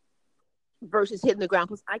coordinate versus hitting the ground,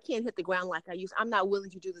 because I can't hit the ground like I used. I'm not willing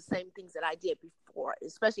to do the same things that I did before,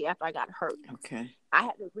 especially after I got hurt. Okay. I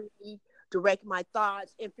had to really direct my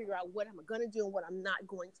thoughts and figure out what I'm going to do and what I'm not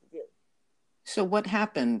going to do. So what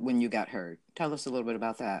happened when you got hurt? Tell us a little bit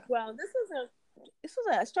about that. Well,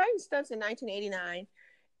 I started stunts in 1989,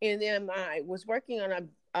 and then I was working on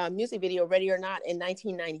a music video, Ready or Not, in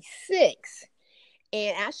 1996.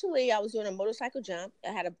 And actually, I was doing a motorcycle jump.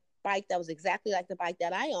 I had a bike that was exactly like the bike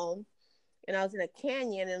that I own. And I was in a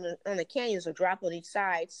canyon, and on the canyon there's a drop on each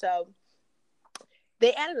side. So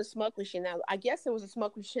they added a smoke machine. Now, I guess there was a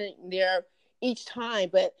smoke machine there each time,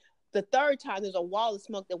 but the third time there's a wall of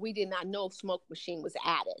smoke that we did not know smoke machine was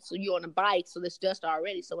added. So you're on a bike, so there's dust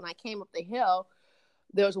already. So when I came up the hill,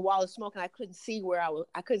 there was a wall of smoke, and I couldn't see where I was.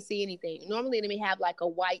 I couldn't see anything. Normally, they may have like a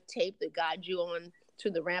white tape that guides you on to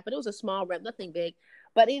the ramp, but it was a small ramp, nothing big.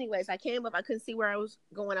 But anyways, I came up. I couldn't see where I was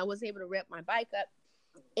going. I wasn't able to ramp my bike up,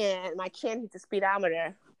 and my chin hit the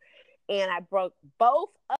speedometer, and I broke both.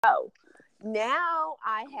 Now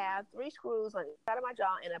I have 3 screws on each side of my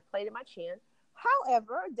jaw and a plate in my chin.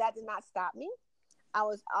 However, that did not stop me. I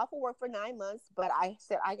was off of work for 9 months, but I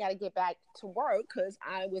said I got to get back to work because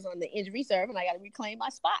I was on the injury reserve and I got to reclaim my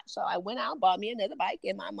spot. So I went out, bought me another bike,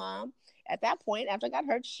 and my mom, at that point, after I got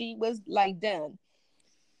hurt, she was like done.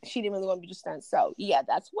 She didn't really want me to stunt. So yeah,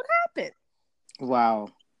 that's what happened. Wow.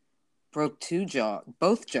 Broke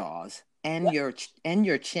both jaws, and Yep. your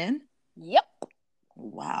chin. Yep.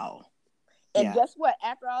 Wow. And guess what?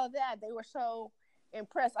 After all of that, they were so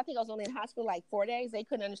impressed. I think I was only in hospital like 4 days. They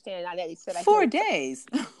couldn't understand. They said 4 days.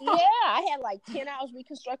 Yeah, I had like 10 hours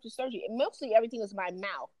reconstructive surgery. And mostly everything was my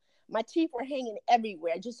mouth. My teeth were hanging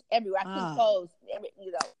everywhere, just everywhere. I couldn't close,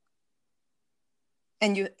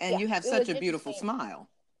 And you have such a beautiful smile.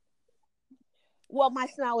 Well, my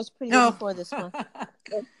smile was pretty good before this one.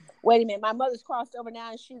 Wait a minute. My mother's crossed over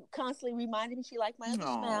now, and she constantly reminded me she liked my other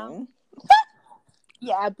smile.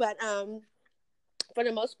 Yeah, but for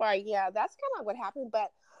the most part, yeah, that's kind of what happened.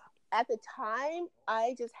 But at the time,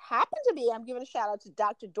 I just happened to be, I'm giving a shout out to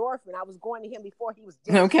Dr. Dorfman. I was going to him before he was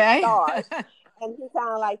doing stars. And he kind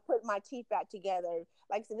of like put my teeth back together.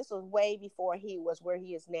 Like I said, this was way before he was where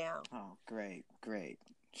he is now. Oh, great.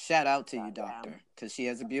 Shout out to you, doctor, because she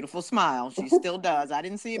has a beautiful smile. She still does. I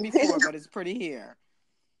didn't see it before, but it's pretty here.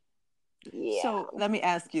 Yeah. So let me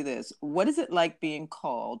ask you this. What is it like being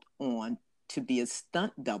called on to be a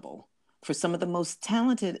stunt double for some of the most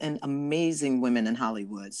talented and amazing women in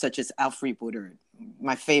Hollywood, such as Alfre Woodard,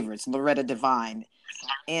 my favorites, Loretta Devine,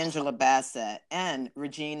 Angela Bassett, and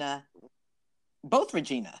Regina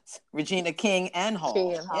King and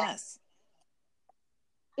Hall. Yes.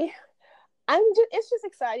 Yeah. It's just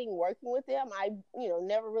exciting working with them. I,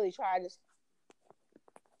 never really tried to.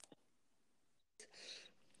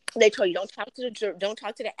 They told you don't talk to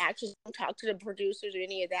the actors, don't talk to the producers or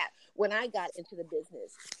any of that when I got into the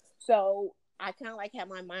business. So I kind of like had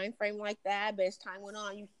my mind frame like that. But as time went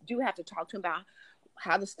on, you do have to talk to them about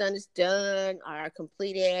how the stunt is done or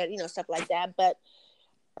completed, stuff like that. But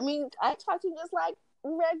I mean, I talk to them just like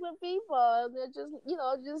regular people. They're just,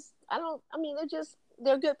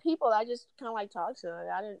 they're good people. I just kind of like talk to them.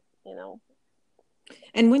 I didn't.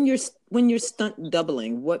 And when you're stunt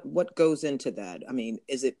doubling, what goes into that? I mean,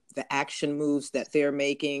 is it the action moves that they're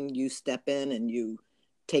making? You step in and you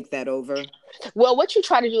take that over? Well, what you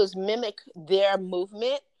try to do is mimic their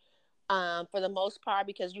movement for the most part,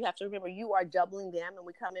 because you have to remember you are doubling them, and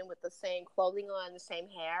we come in with the same clothing on, the same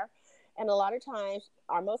hair. And a lot of times,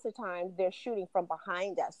 or most of the time, they're shooting from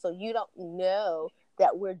behind us. So you don't know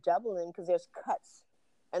that we're doubling because there's cuts.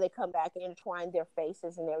 And they come back and intertwine their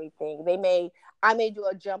faces and everything. I may do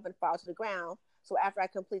a jump and fall to the ground. So after I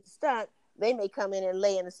complete the stunt, they may come in and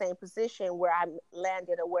lay in the same position where I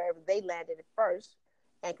landed or wherever they landed at first.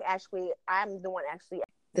 And actually, I'm the one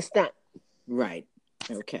the stunt. Right.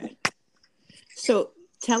 Okay. So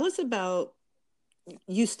tell us about,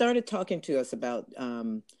 you started talking to us about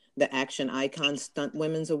the Action Icon Stunt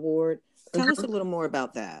Women's Award. Tell us a little more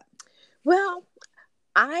about that. Well,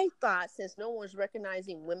 I thought since no one's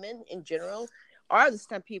recognizing women in general or the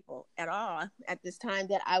stunt people at all at this time,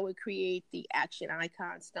 that I would create the Action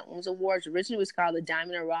Icon Stunt Women's Awards. Originally, it was called the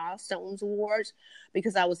Diamond and Raw Stunt Women's Awards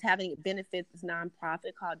because I was having it benefit this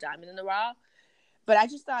nonprofit called Diamond and the Raw. But I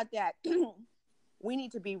just thought that we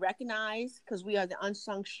need to be recognized because we are the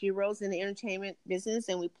unsung heroes in the entertainment business,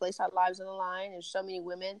 and we place our lives on the line. And so many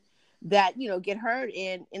women that get hurt.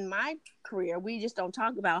 And in my career, we just don't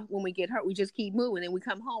talk about when we get hurt. We just keep moving, and we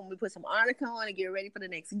come home, we put some arnica on and get ready for the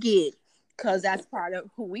next gig, because that's part of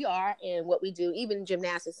who we are and what we do. Even in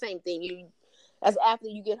gymnastics, same thing. As an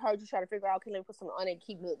athlete, you get hurt, you try to figure out, okay, let me put some on it and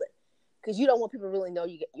keep moving, because you don't want people to really know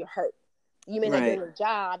you're hurt. You may not do your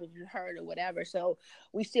job if you're hurt or whatever. So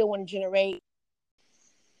we still want to generate.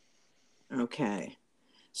 Okay,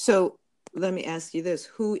 so let me ask you this: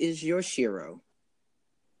 who is your Shiro?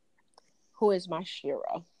 Who is my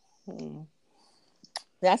Shiro?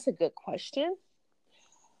 That's a good question.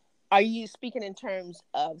 Are you speaking in terms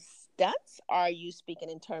of stunts? Or are you speaking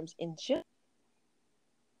in terms in general?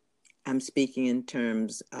 I'm speaking in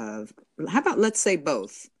terms of, how about let's say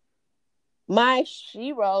both? My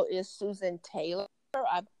Shiro is Susan Taylor.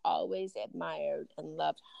 I've always admired and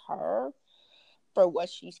loved her for what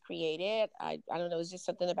she's created. I don't know, it's just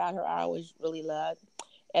something about her I always really loved.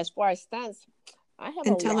 As far as stunts, I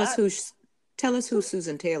have Tell us who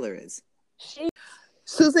Susan Taylor is.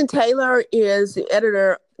 Susan Taylor is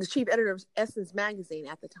the chief editor of Essence magazine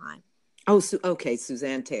at the time. Oh, okay,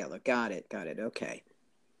 Suzanne Taylor. Got it. Okay.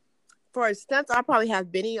 For stunts, I probably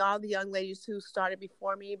have Benny, all the young ladies who started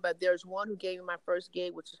before me, but there's one who gave me my first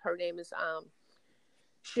gig, which is her name is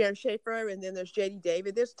Sharon Schaefer, and then there's JD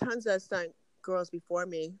David. There's tons of stunt girls before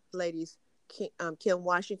me, ladies. Kim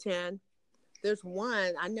Washington. There's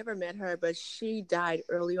one, I never met her, but she died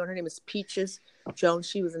early on. Her name is Peaches Jones.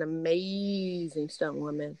 She was an amazing stunt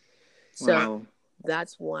woman. So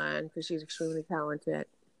That's one, because she's extremely talented.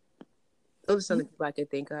 Those are some of the people I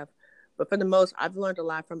could think of. But for the most, I've learned a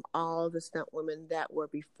lot from all the stunt women that were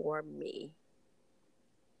before me.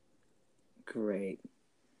 Great.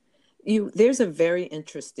 There's a very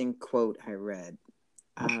interesting quote I read.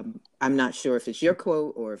 I'm not sure if it's your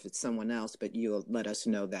quote or if it's someone else, but you'll let us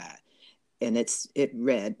know that. And it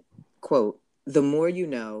read, quote, "The more you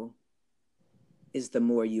know is the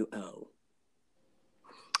more you owe."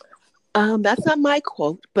 That's not my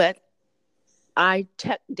quote, but I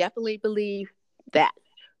definitely believe that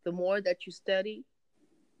the more that you study,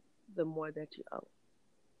 the more that you owe.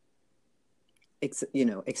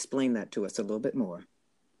 Explain that to us a little bit more.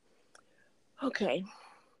 Okay.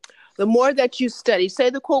 The more that you study, say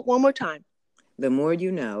the quote one more time. The more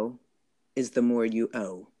you know is the more you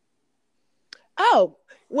owe. Oh,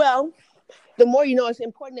 well, the more you know, it's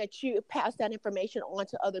important that you pass that information on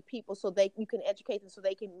to other people so you can educate them so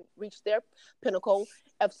they can reach their pinnacle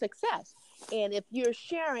of success. And if you're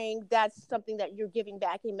sharing, that's something that you're giving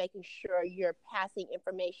back and making sure you're passing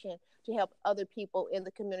information to help other people in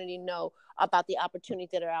the community know about the opportunities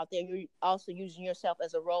that are out there. You're also using yourself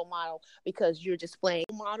as a role model because you're displaying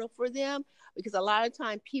a model for them, because a lot of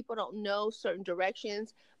time people don't know certain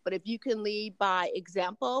directions, but if you can lead by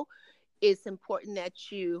example, it's important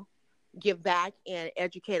that you give back and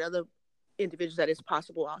educate other individuals that it's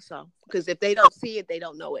possible also. Because if they don't see it, they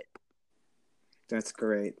don't know it. That's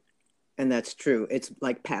great. And that's true. It's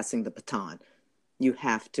like passing the baton. You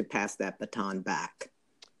have to pass that baton back.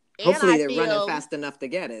 And hopefully they're running fast enough to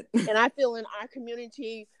get it. And I feel in our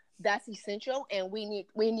community, that's essential. And we need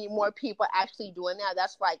more people actually doing that.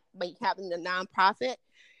 That's like having the nonprofit.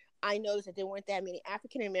 I noticed that there weren't that many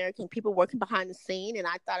African-American people working behind the scene. And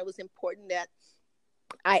I thought it was important that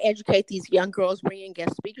I educate these young girls, bring in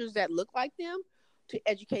guest speakers that look like them to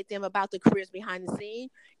educate them about the careers behind the scene.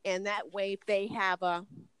 And that way, if they have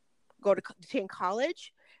go to attend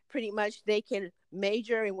college, pretty much they can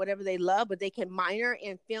major in whatever they love, but they can minor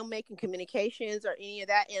in filmmaking, communications, or any of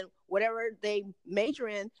that. And whatever they major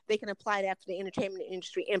in, they can apply that to the entertainment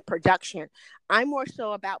industry and production. I'm more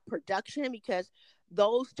so about production because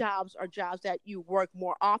those jobs are jobs that you work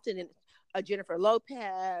more often in. Jennifer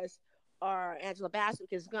Lopez or Angela Bassett,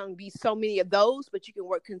 because there's going to be so many of those, but you can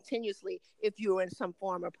work continuously if you're in some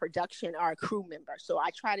form of production or a crew member. So I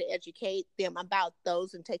try to educate them about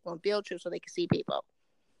those and take them on field trips so they can see people.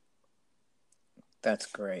 That's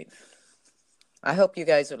great. I hope you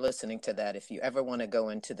guys are listening to that. If you ever want to go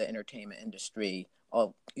into the entertainment industry,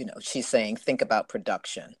 she's saying, think about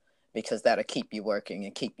production, because that'll keep you working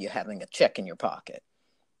and keep you having a check in your pocket.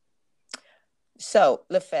 So,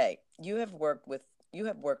 LaFay, you have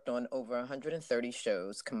worked on over 130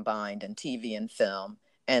 shows combined in TV and film,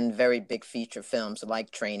 and very big feature films like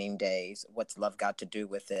Training Days, What's Love Got to Do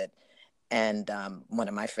with It, and one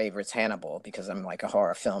of my favorites, Hannibal, because I'm like a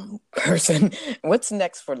horror film person. What's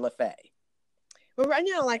next for LaFay? Well, right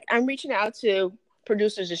now, I'm reaching out to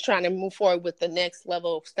producers just trying to move forward with the next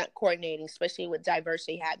level of stunt coordinating, especially with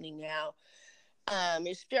diversity happening now.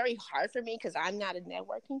 It's very hard for me because I'm not a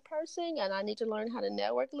networking person and I need to learn how to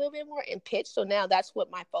network a little bit more and pitch. So now that's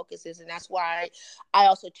what my focus is. And that's why I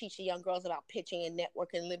also teach the young girls about pitching and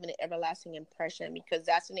networking, living an everlasting impression, because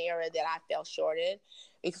that's an area that I fell short in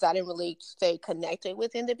because I didn't really stay connected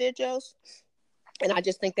with individuals. And I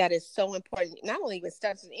just think that is so important, not only with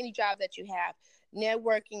stunts, in any job that you have,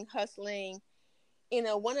 networking, hustling.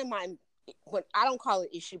 One of my, I don't call it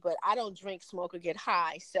issue, but I don't drink, smoke, or get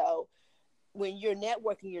high. So when you're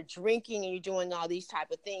networking, you're drinking and you're doing all these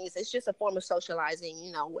type of things, it's just a form of socializing,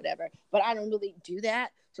 whatever. But I don't really do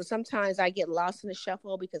that. So sometimes I get lost in the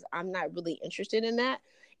shuffle because I'm not really interested in that.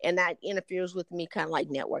 And that interferes with me kind of like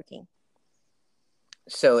networking.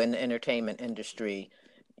 So in the entertainment industry,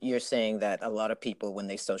 you're saying that a lot of people, when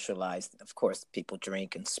they socialize, of course, people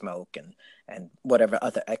drink and smoke and whatever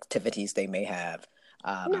other activities they may have.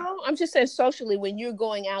 No, I'm just saying socially, when you're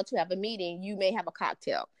going out to have a meeting, you may have a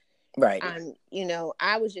cocktail. Right.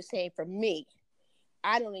 I was just saying for me,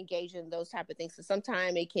 I don't engage in those type of things. So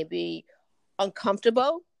sometimes it can be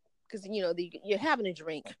uncomfortable because, you're having a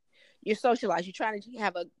drink, you're socialized, you're trying to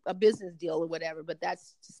have a business deal or whatever, but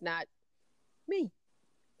that's just not me.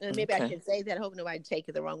 And maybe I should say that. I hope nobody take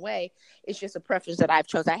it the wrong way. It's just a preference that I've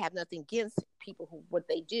chosen. I have nothing against people what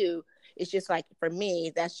they do. It's just like, for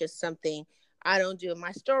me, that's just something I don't do.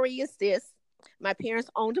 My story is this. My parents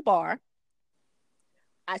owned a bar.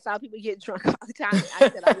 I saw people get drunk all the time. I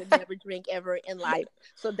said I would never drink ever in life.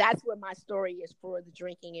 So that's what my story is for the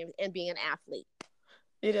drinking and being an athlete.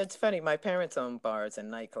 It's funny. My parents owned bars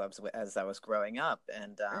and nightclubs as I was growing up.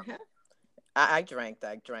 And I drank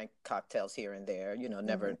cocktails here and there,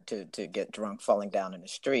 never to get drunk falling down in the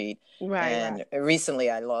street. Right. And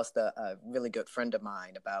recently I lost a really good friend of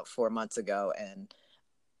mine about 4 months ago. And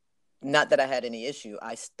not that I had any issue.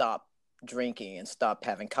 I stopped drinking and stop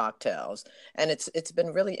having cocktails. And it's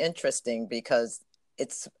been really interesting because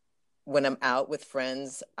it's when I'm out with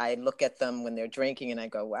friends, I look at them when they're drinking and I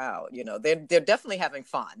go, wow, they're definitely having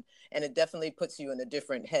fun, and it definitely puts you in a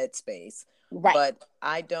different headspace. Right. But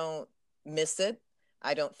I don't miss it.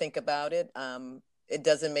 I don't think about it. It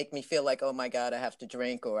doesn't make me feel like, oh my God, I have to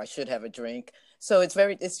drink or I should have a drink. So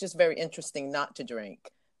it's just very interesting not to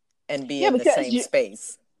drink and be in the same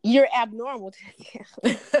space. You're abnormal.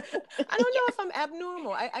 I don't know if I'm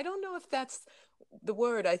abnormal. I don't know if that's the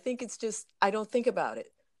word. I think it's just, I don't think about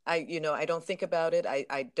it. I don't think about it.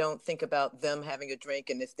 I don't think about them having a drink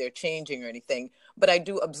and if they're changing or anything, but I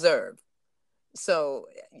do observe. So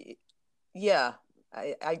yeah,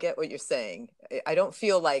 I get what you're saying. I don't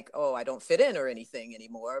feel like, oh, I don't fit in or anything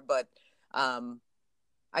anymore, but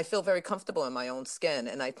I feel very comfortable in my own skin,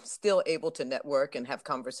 and I'm still able to network and have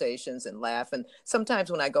conversations and laugh. And sometimes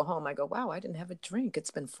when I go home, I go, wow, I didn't have a drink.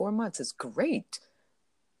 It's been 4 months. It's great.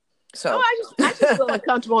 So I just feel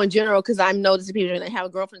uncomfortable in general because I'm noticing people that have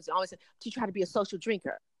girlfriends and always say, "Do you try to be a social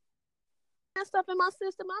drinker?" That stuff in my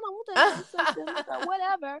system, I don't want that in my system. So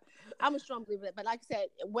whatever. I'm a strong believer that, but like I said,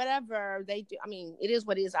 whatever they do, I mean, it is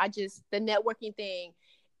what it is. The networking thing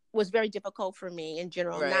was very difficult for me in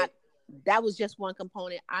general. Right. That was just one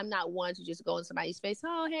component. I'm not one to just go in somebody's face,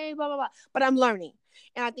 oh, hey, blah, blah, blah. But I'm learning.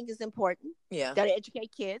 And I think it's important. Yeah. Got to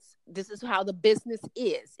educate kids. This is how the business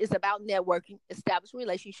is. It's about networking, establishing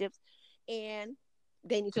relationships, and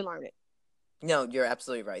they need to learn it. No, you're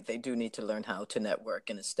absolutely right. They do need to learn how to network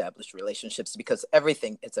and establish relationships because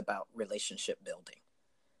everything is about relationship building.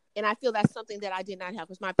 And I feel that's something that I did not have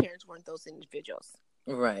because my parents weren't those individuals.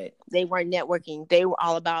 Right. They weren't networking. They were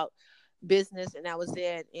all about business, and that was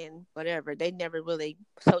it. And whatever, they never really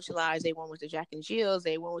socialized. They weren't with the Jack and Jills.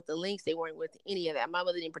 They weren't with the Links. They weren't with any of that. My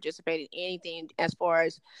mother didn't participate in anything as far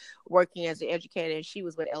as working as an educator, and she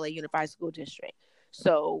was with LA Unified School District.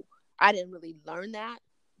 So I didn't really learn that.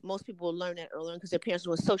 Most people will learn that earlier because their parents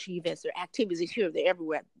were doing social events, their activities here, they're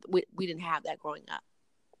everywhere. We didn't have that growing up.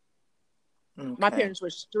 Okay. My parents were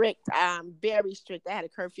strict, very strict. I had a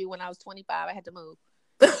curfew when I was 25. I had to move.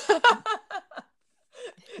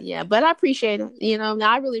 Yeah, but I appreciate it.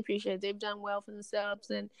 I really appreciate it. They've done well for themselves,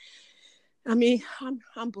 and I mean,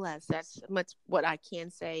 I'm blessed. That's much what I can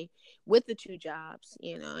say with the 2 jobs,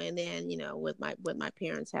 and then what my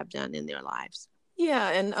parents have done in their lives. Yeah,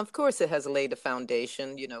 and of course it has laid a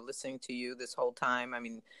foundation, listening to you this whole time. I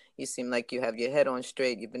mean, you seem like you have your head on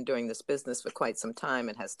straight. You've been doing this business for quite some time.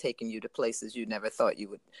 It has taken you to places you never thought you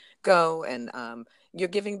would go, and you're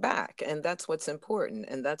giving back, and that's what's important.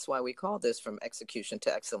 And that's why we call this From Execution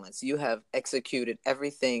to Excellence. You have executed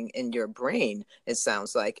everything in your brain, it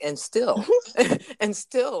sounds like, and still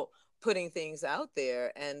putting things out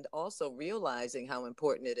there, and also realizing how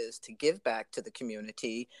important it is to give back to the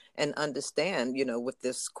community and understand, with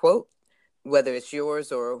this quote, whether it's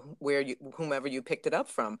yours or whomever you picked it up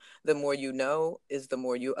from, the more you know is the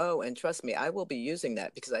more you owe. And trust me, I will be using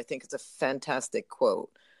that because I think it's a fantastic quote.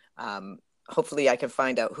 Hopefully I can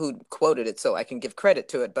find out who quoted it so I can give credit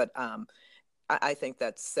to it. But I think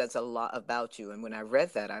that says a lot about you. And when I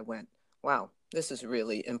read that, I went, wow, this is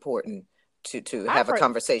really important to have a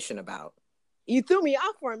conversation about. You threw me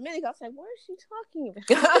off for a minute. I was like, what is she talking about?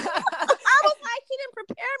 I was like, she didn't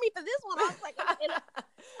prepare me for this one. I was like,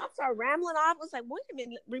 I started rambling off. I was like, wait a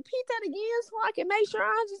minute, repeat that again so I can make sure I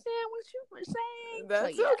understand what you were saying.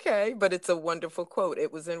 That's okay, but it's a wonderful quote.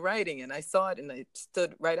 It was in writing, and I saw it, and it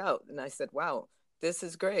stood right out. And I said, wow, this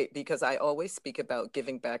is great, because I always speak about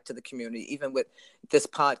giving back to the community, even with this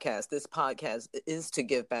podcast. This podcast is to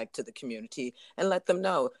give back to the community and let them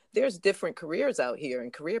know there's different careers out here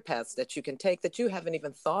and career paths that you can take that you haven't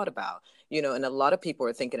even thought about, and a lot of people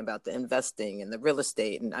are thinking about the investing and the real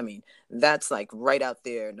estate. And I mean, that's like right out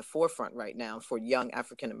there in the forefront right now for young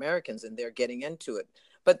African Americans, and they're getting into it.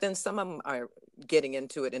 But then some of them are getting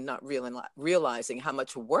into it and not realizing how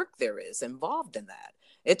much work there is involved in that.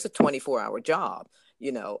 It's a 24-hour job,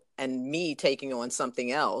 and me taking on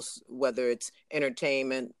something else, whether it's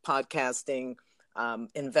entertainment, podcasting,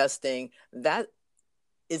 investing, that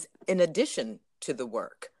is in addition to the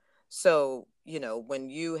work. So,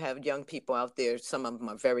 when you have young people out there, some of them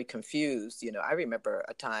are very confused. I remember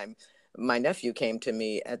a time my nephew came to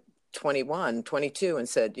me at 21, 22 and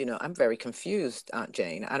said, I'm very confused, Aunt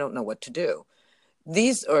Jane. I don't know what to do.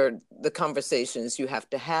 These are the conversations you have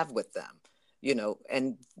to have with them.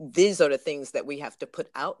 And these are the things that we have to put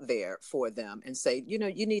out there for them and say, you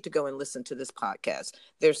need to go and listen to this podcast.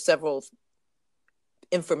 There's several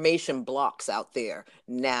information blocks out there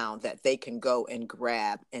now that they can go and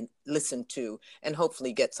grab and listen to and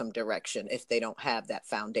hopefully get some direction if they don't have that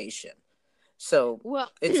foundation. So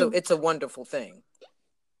well, it's a wonderful thing.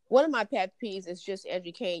 One of my pet peeves is just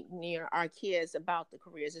educating our kids about the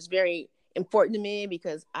careers. It's very important to me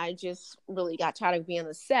because I just really got tired of being on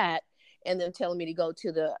the set and then telling me to go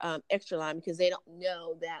to the extra line because they don't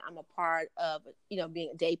know that I'm a part of,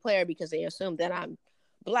 being a day player because they assume that I'm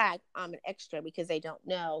Black. I'm an extra because they don't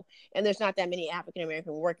know. And there's not that many African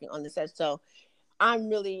American working on the set. So I'm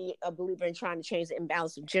really a believer in trying to change the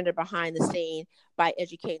imbalance of gender behind the scene by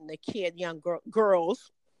educating the young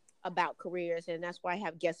girls about careers. And that's why I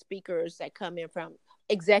have guest speakers that come in from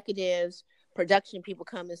executives, production people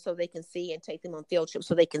come in so they can see and take them on field trips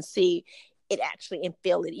so they can see it actually and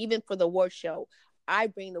feel it. Even for the award show, I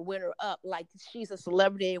bring the winner up like she's a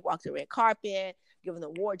celebrity, walk the red carpet, give an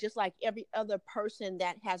award, just like every other person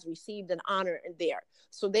that has received an honor in there.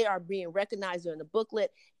 So they are being recognized in the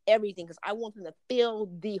booklet, everything, because I want them to feel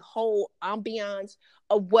the whole ambiance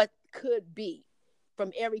of what could be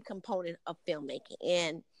from every component of filmmaking.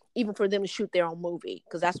 And even for them to shoot their own movie,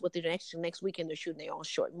 because that's what they're next weekend, they're shooting their own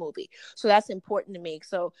short movie. So that's important to me.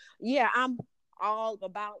 So yeah, I'm all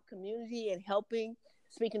about community and helping,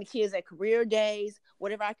 speaking to kids at career days,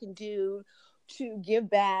 whatever I can do to give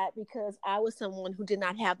back, because I was someone who did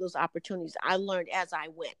not have those opportunities. I learned as I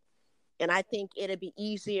went. And I think it'd be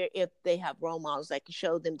easier if they have role models that can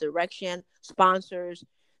show them direction, sponsors,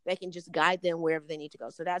 that can just guide them wherever they need to go.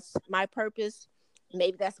 So that's my purpose.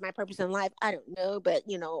 Maybe that's my purpose in life. I don't know. But,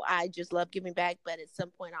 I just love giving back. But at some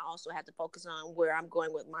point, I also have to focus on where I'm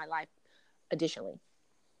going with my life additionally.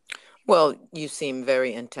 Well, you seem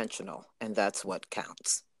very intentional, and that's what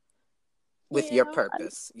counts. With your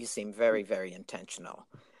purpose, you seem very, very intentional.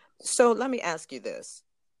 So let me ask you this.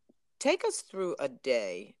 Take us through a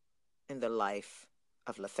day in the life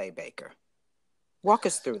of LaFay Baker. Walk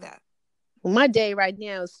us through that. Well, my day right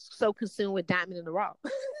now is so consumed with Diamond in the Raw.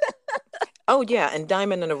 Oh, yeah. And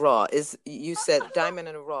Diamond in the Raw you said Diamond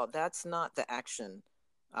in the Raw. That's not the action.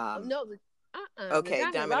 No. Okay,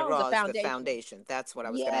 Diamond in the Raw is the foundation. That's what I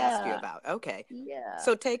was going to ask you about. Okay. Yeah.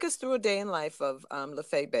 So take us through a day in life of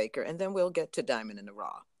LaFay Baker, and then we'll get to Diamond in the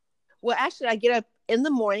Raw. Well, actually, I get up in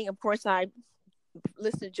the morning. Of course, I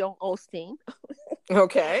listen to Joel Osteen.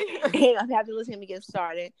 Okay. I have to listen to him to get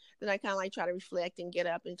started. Then I kind of try to reflect and get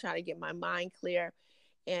up and try to get my mind clear.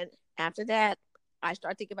 And after that, I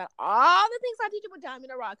start thinking about all the things I teach with Diamond in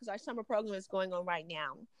the Raw because our summer program is going on right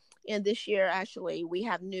now. And this year, actually, we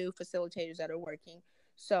have new facilitators that are working.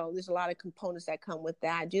 So there's a lot of components that come with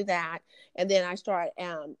that. I do that. And then I start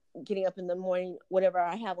getting up in the morning, whatever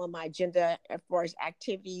I have on my agenda as far as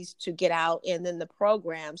activities to get out. And then the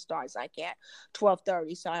program starts at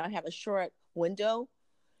 12:30. So I have a short window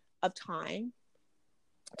of time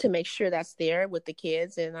to make sure that's there with the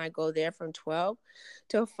kids. And I go there from 12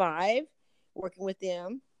 to 5, working with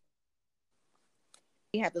them.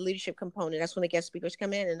 We have the leadership component. That's when the guest speakers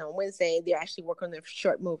come in. And on Wednesday, they're actually working on their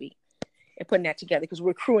short movie and putting that together because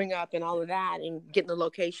we're crewing up and all of that and getting the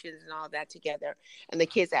locations and all of that together. And the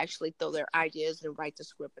kids actually throw their ideas and write the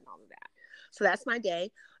script and all of that. So that's my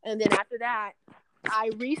day. And then after that, I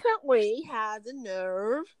recently had the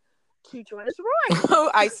nerve to join a sorority.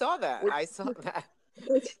 Oh, I saw that.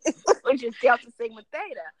 Which is Delta Sigma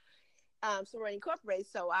Theta, Sorority Incorporated.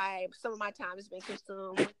 So some of my time has been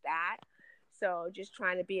consumed with that. So just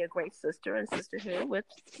trying to be a great sister and sisterhood with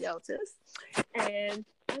Deltas. And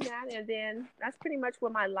then that's pretty much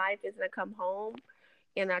what my life is. And I come home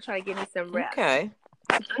and I try to give me some rest. Okay.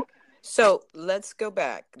 So let's go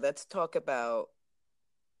back. Let's talk about,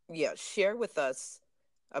 share with us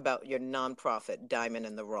about your nonprofit, Diamond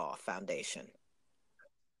in the Raw Foundation.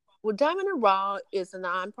 Well, Diamond in the Raw is a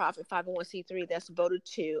nonprofit 501c3 that's devoted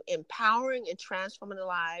to empowering and transforming the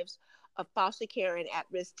lives of foster care and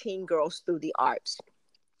at-risk teen girls through the arts.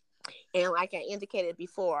 And like I indicated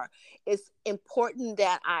before, it's important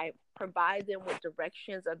that I provide them with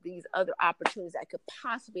directions of these other opportunities that could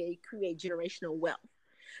possibly create generational wealth.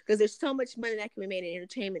 Because there's so much money that can be made in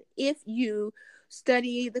entertainment if you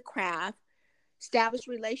study the craft, establish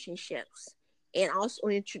relationships, and also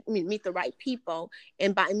meet the right people.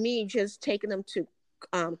 And by me just taking them to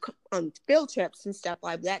on field trips and stuff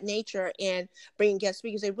like that nature and bringing guest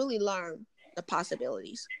speakers, they really learn the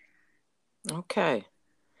possibilities. Okay.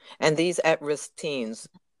 And these at-risk teens,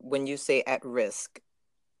 when you say at risk,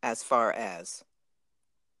 as far as?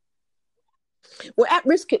 Well, at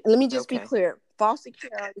risk, let me just be clear. Foster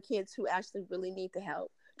care are the kids who actually really need the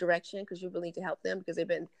help, direction, because you really need to help them because they've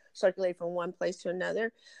been circulated from one place to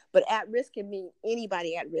another. But at risk can mean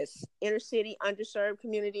anybody at risk. Inner city, underserved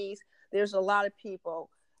communities. There's a lot of people.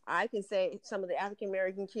 I can say some of the African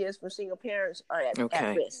American kids from single parents are at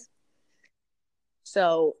risk.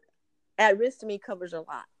 So at risk to me covers a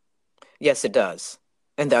lot. Yes, it does.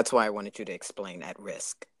 And that's why I wanted you to explain at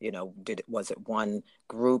risk. Was it one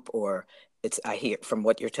group, or I hear from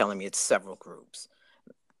what you're telling me, it's several groups.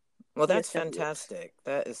 Well, Yes, that's fantastic.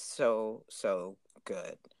 That is so, so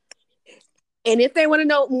good. And if they want to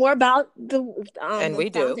know more about and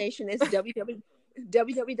we foundation, it's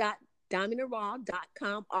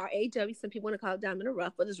www.diamondinraw.com. RAW. Some people want to call it Diamond in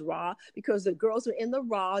Rough, but it's raw because the girls are in the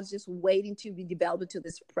raw, just waiting to be developed into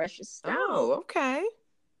this precious stone. Oh, okay.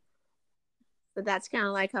 So that's kind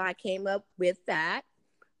of like how I came up with that.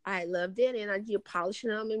 I loved it, and you're polishing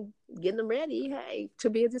them and getting them ready, hey, to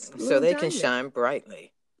be this. So they diamond. can shine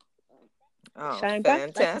brightly. Oh, shine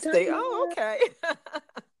fantastic! Bright like oh, okay.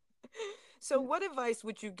 So, what advice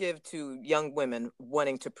would you give to young women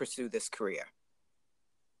wanting to pursue this career?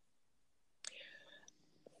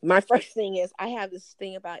 My first thing is I have this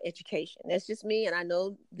thing about education. That's just me, and I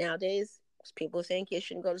know nowadays people are saying kids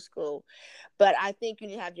shouldn't go to school, but I think you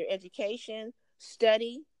need to have your education,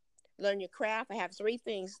 study, learn your craft. I have 3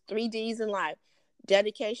 things, 3 D's in life: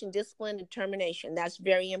 dedication, discipline, and determination. That's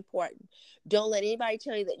very important. Don't let anybody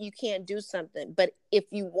tell you that you can't do something, but if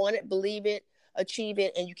you want it, believe it, achieve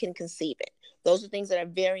it, and you can conceive it. Those are things that are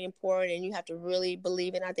very important, and you have to really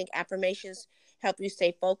believe it. I think affirmations help you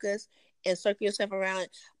stay focused and circle yourself around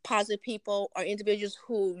positive people or individuals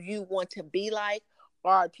who you want to be like,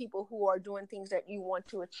 or people who are doing things that you want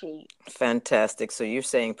to achieve. Fantastic. So you're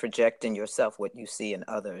saying projecting yourself what you see in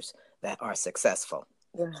others that are successful.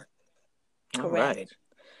 Yeah. All Correct. Right.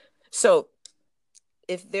 So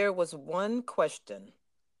if there was one question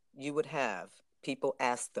you would have people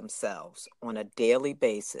ask themselves on a daily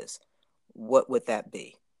basis, what would that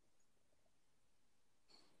be?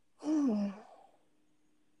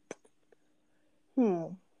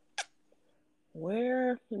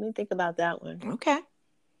 Let me think about that one. Okay.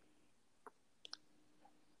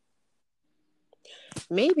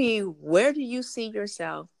 Maybe where do you see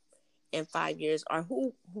yourself in 5 years, or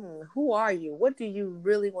who are you? What do you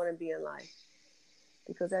really want to be in life?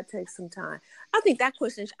 Because that takes some time. I think that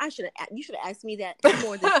question you should have asked me that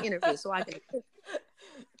before this interview so I can.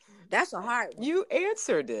 That's a hard one. You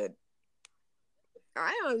answered it.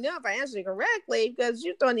 I don't know if I answered it correctly because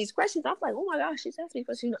you're throwing these questions. I'm like, oh my gosh, she's asking me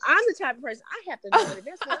questions. I'm the type of person I have to know in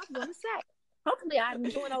advance what I'm going to say. Hopefully, I'm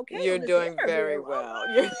doing okay. You're doing very well.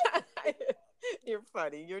 You're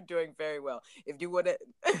funny. You're doing very well. If you would have,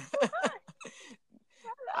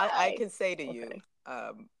 I can say to you,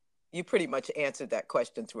 you pretty much answered that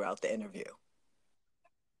question throughout the interview.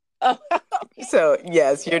 Oh, okay. So,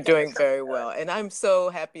 yes, you're doing very well. And I'm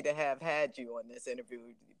so happy to have had you on this interview.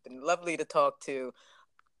 You've been lovely to talk to,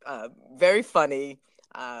 very funny.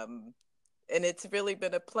 And it's really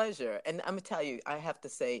been a pleasure. And I'm going to tell you, I have to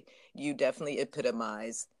say, you definitely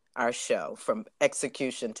epitomize our show from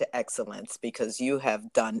execution to excellence, because you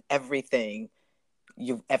have done everything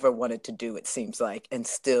you've ever wanted to do, it seems like, and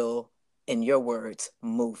still, in your words,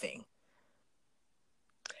 moving.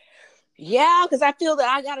 Yeah, because I feel that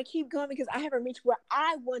I got to keep going because I haven't reached where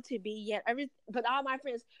I want to be yet. But all my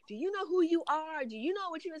friends, do you know who you are? Do you know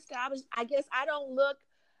what you established? I guess I don't look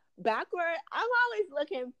backward. I'm always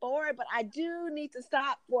looking forward, but I do need to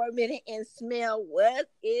stop for a minute and smell what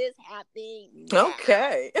is happening now.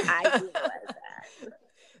 Okay. I realize that.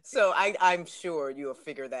 So I'm sure you'll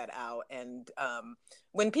figure that out. And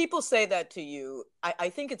when people say that to you, I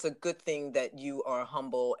think it's a good thing that you are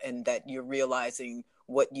humble and that you're realizing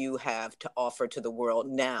what you have to offer to the world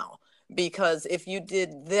now. Because if you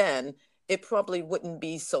did then, it probably wouldn't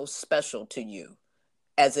be so special to you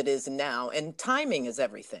as it is now. And timing is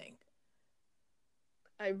everything.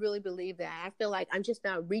 I really believe that. I feel like I'm just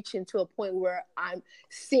now reaching to a point where I'm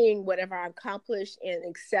seeing whatever I've accomplished and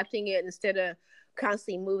accepting it instead of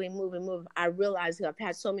constantly moving. I realize that I've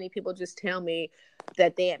had so many people just tell me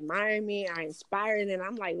that they admire me, are inspired, and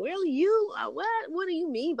I'm like, really, you? What do you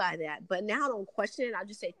mean by that? But now I don't question it. I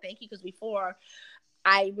just say thank you, because before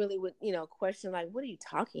I really would, question like, what are you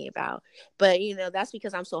talking about? But that's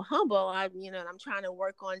because I'm so humble. I'm trying to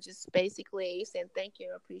work on just basically saying thank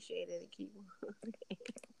you, appreciate it, and keep.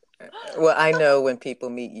 Well, I know when people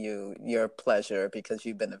meet you, you're a pleasure, because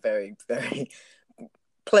you've been a very, very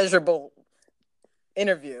pleasurable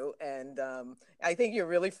interview, and I think you're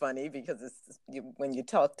really funny because when you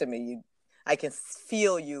talk to me, I can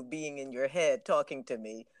feel you being in your head talking to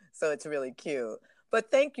me, so it's really cute. But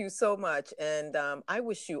thank you so much, and I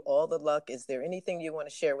wish you all the luck. Is there anything you want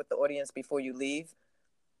to share with the audience before you leave,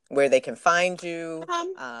 where they can find you?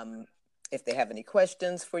 If they have any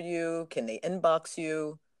questions for you, can they inbox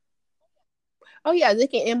you? Oh yeah, they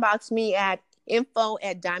can inbox me at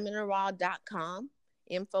info@diamondinraw.com.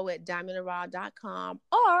 info@diamondinraw.com,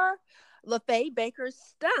 or LaFay Baker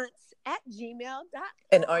Stunts at gmail.com.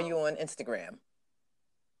 And are you on Instagram?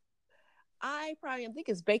 I probably think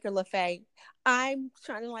it's Baker LaFay. I'm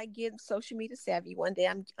trying to get social media savvy. One day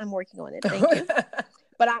I'm working on it. Thank you.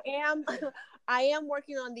 But I am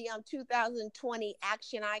working on the 2020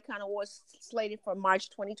 Action Icon Awards slated for March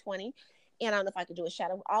 2020. And I don't know if I could do a shout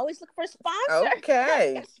out. I always look for sponsors.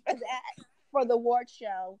 Okay. for the award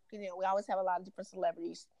show. We always have a lot of different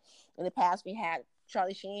celebrities. In the past, we had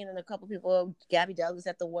Charlie Sheen and a couple people, Gabby Douglas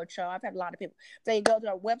at the award show. I've had a lot of people. So you go to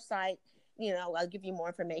our website, I'll give you more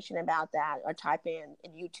information about that, or type in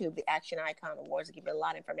YouTube the Action Icon Awards. I'll give you a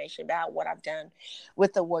lot of information about what I've done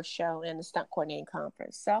with the award show and the stunt coordinating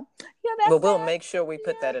conference. So, that's we'll make sure we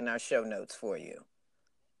put that in our show notes for you.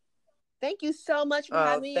 Thank you so much for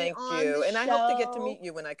having me thank on you. the and show. I hope to get to meet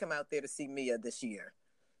you when I come out there to see Mia this year.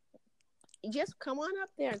 Just come on up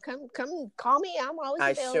there. Come call me. I'm always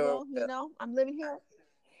available. Sure I'm living here.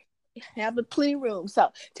 Have a plenty room. So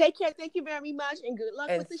take care. Thank you very much, and good luck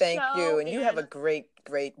with the show. And thank you. And you have a great,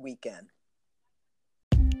 great weekend.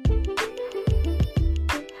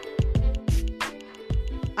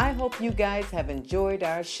 I hope you guys have enjoyed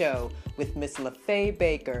our show with Miss LaFay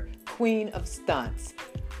Baker, Queen of Stunts.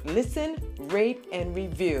 Listen, rate, and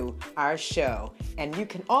review our show. And you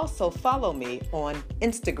can also follow me on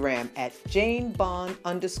Instagram at JaneBond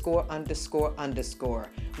 ____.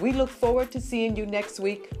 We look forward to seeing you next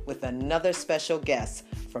week with another special guest,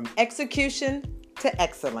 from execution to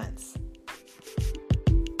excellence.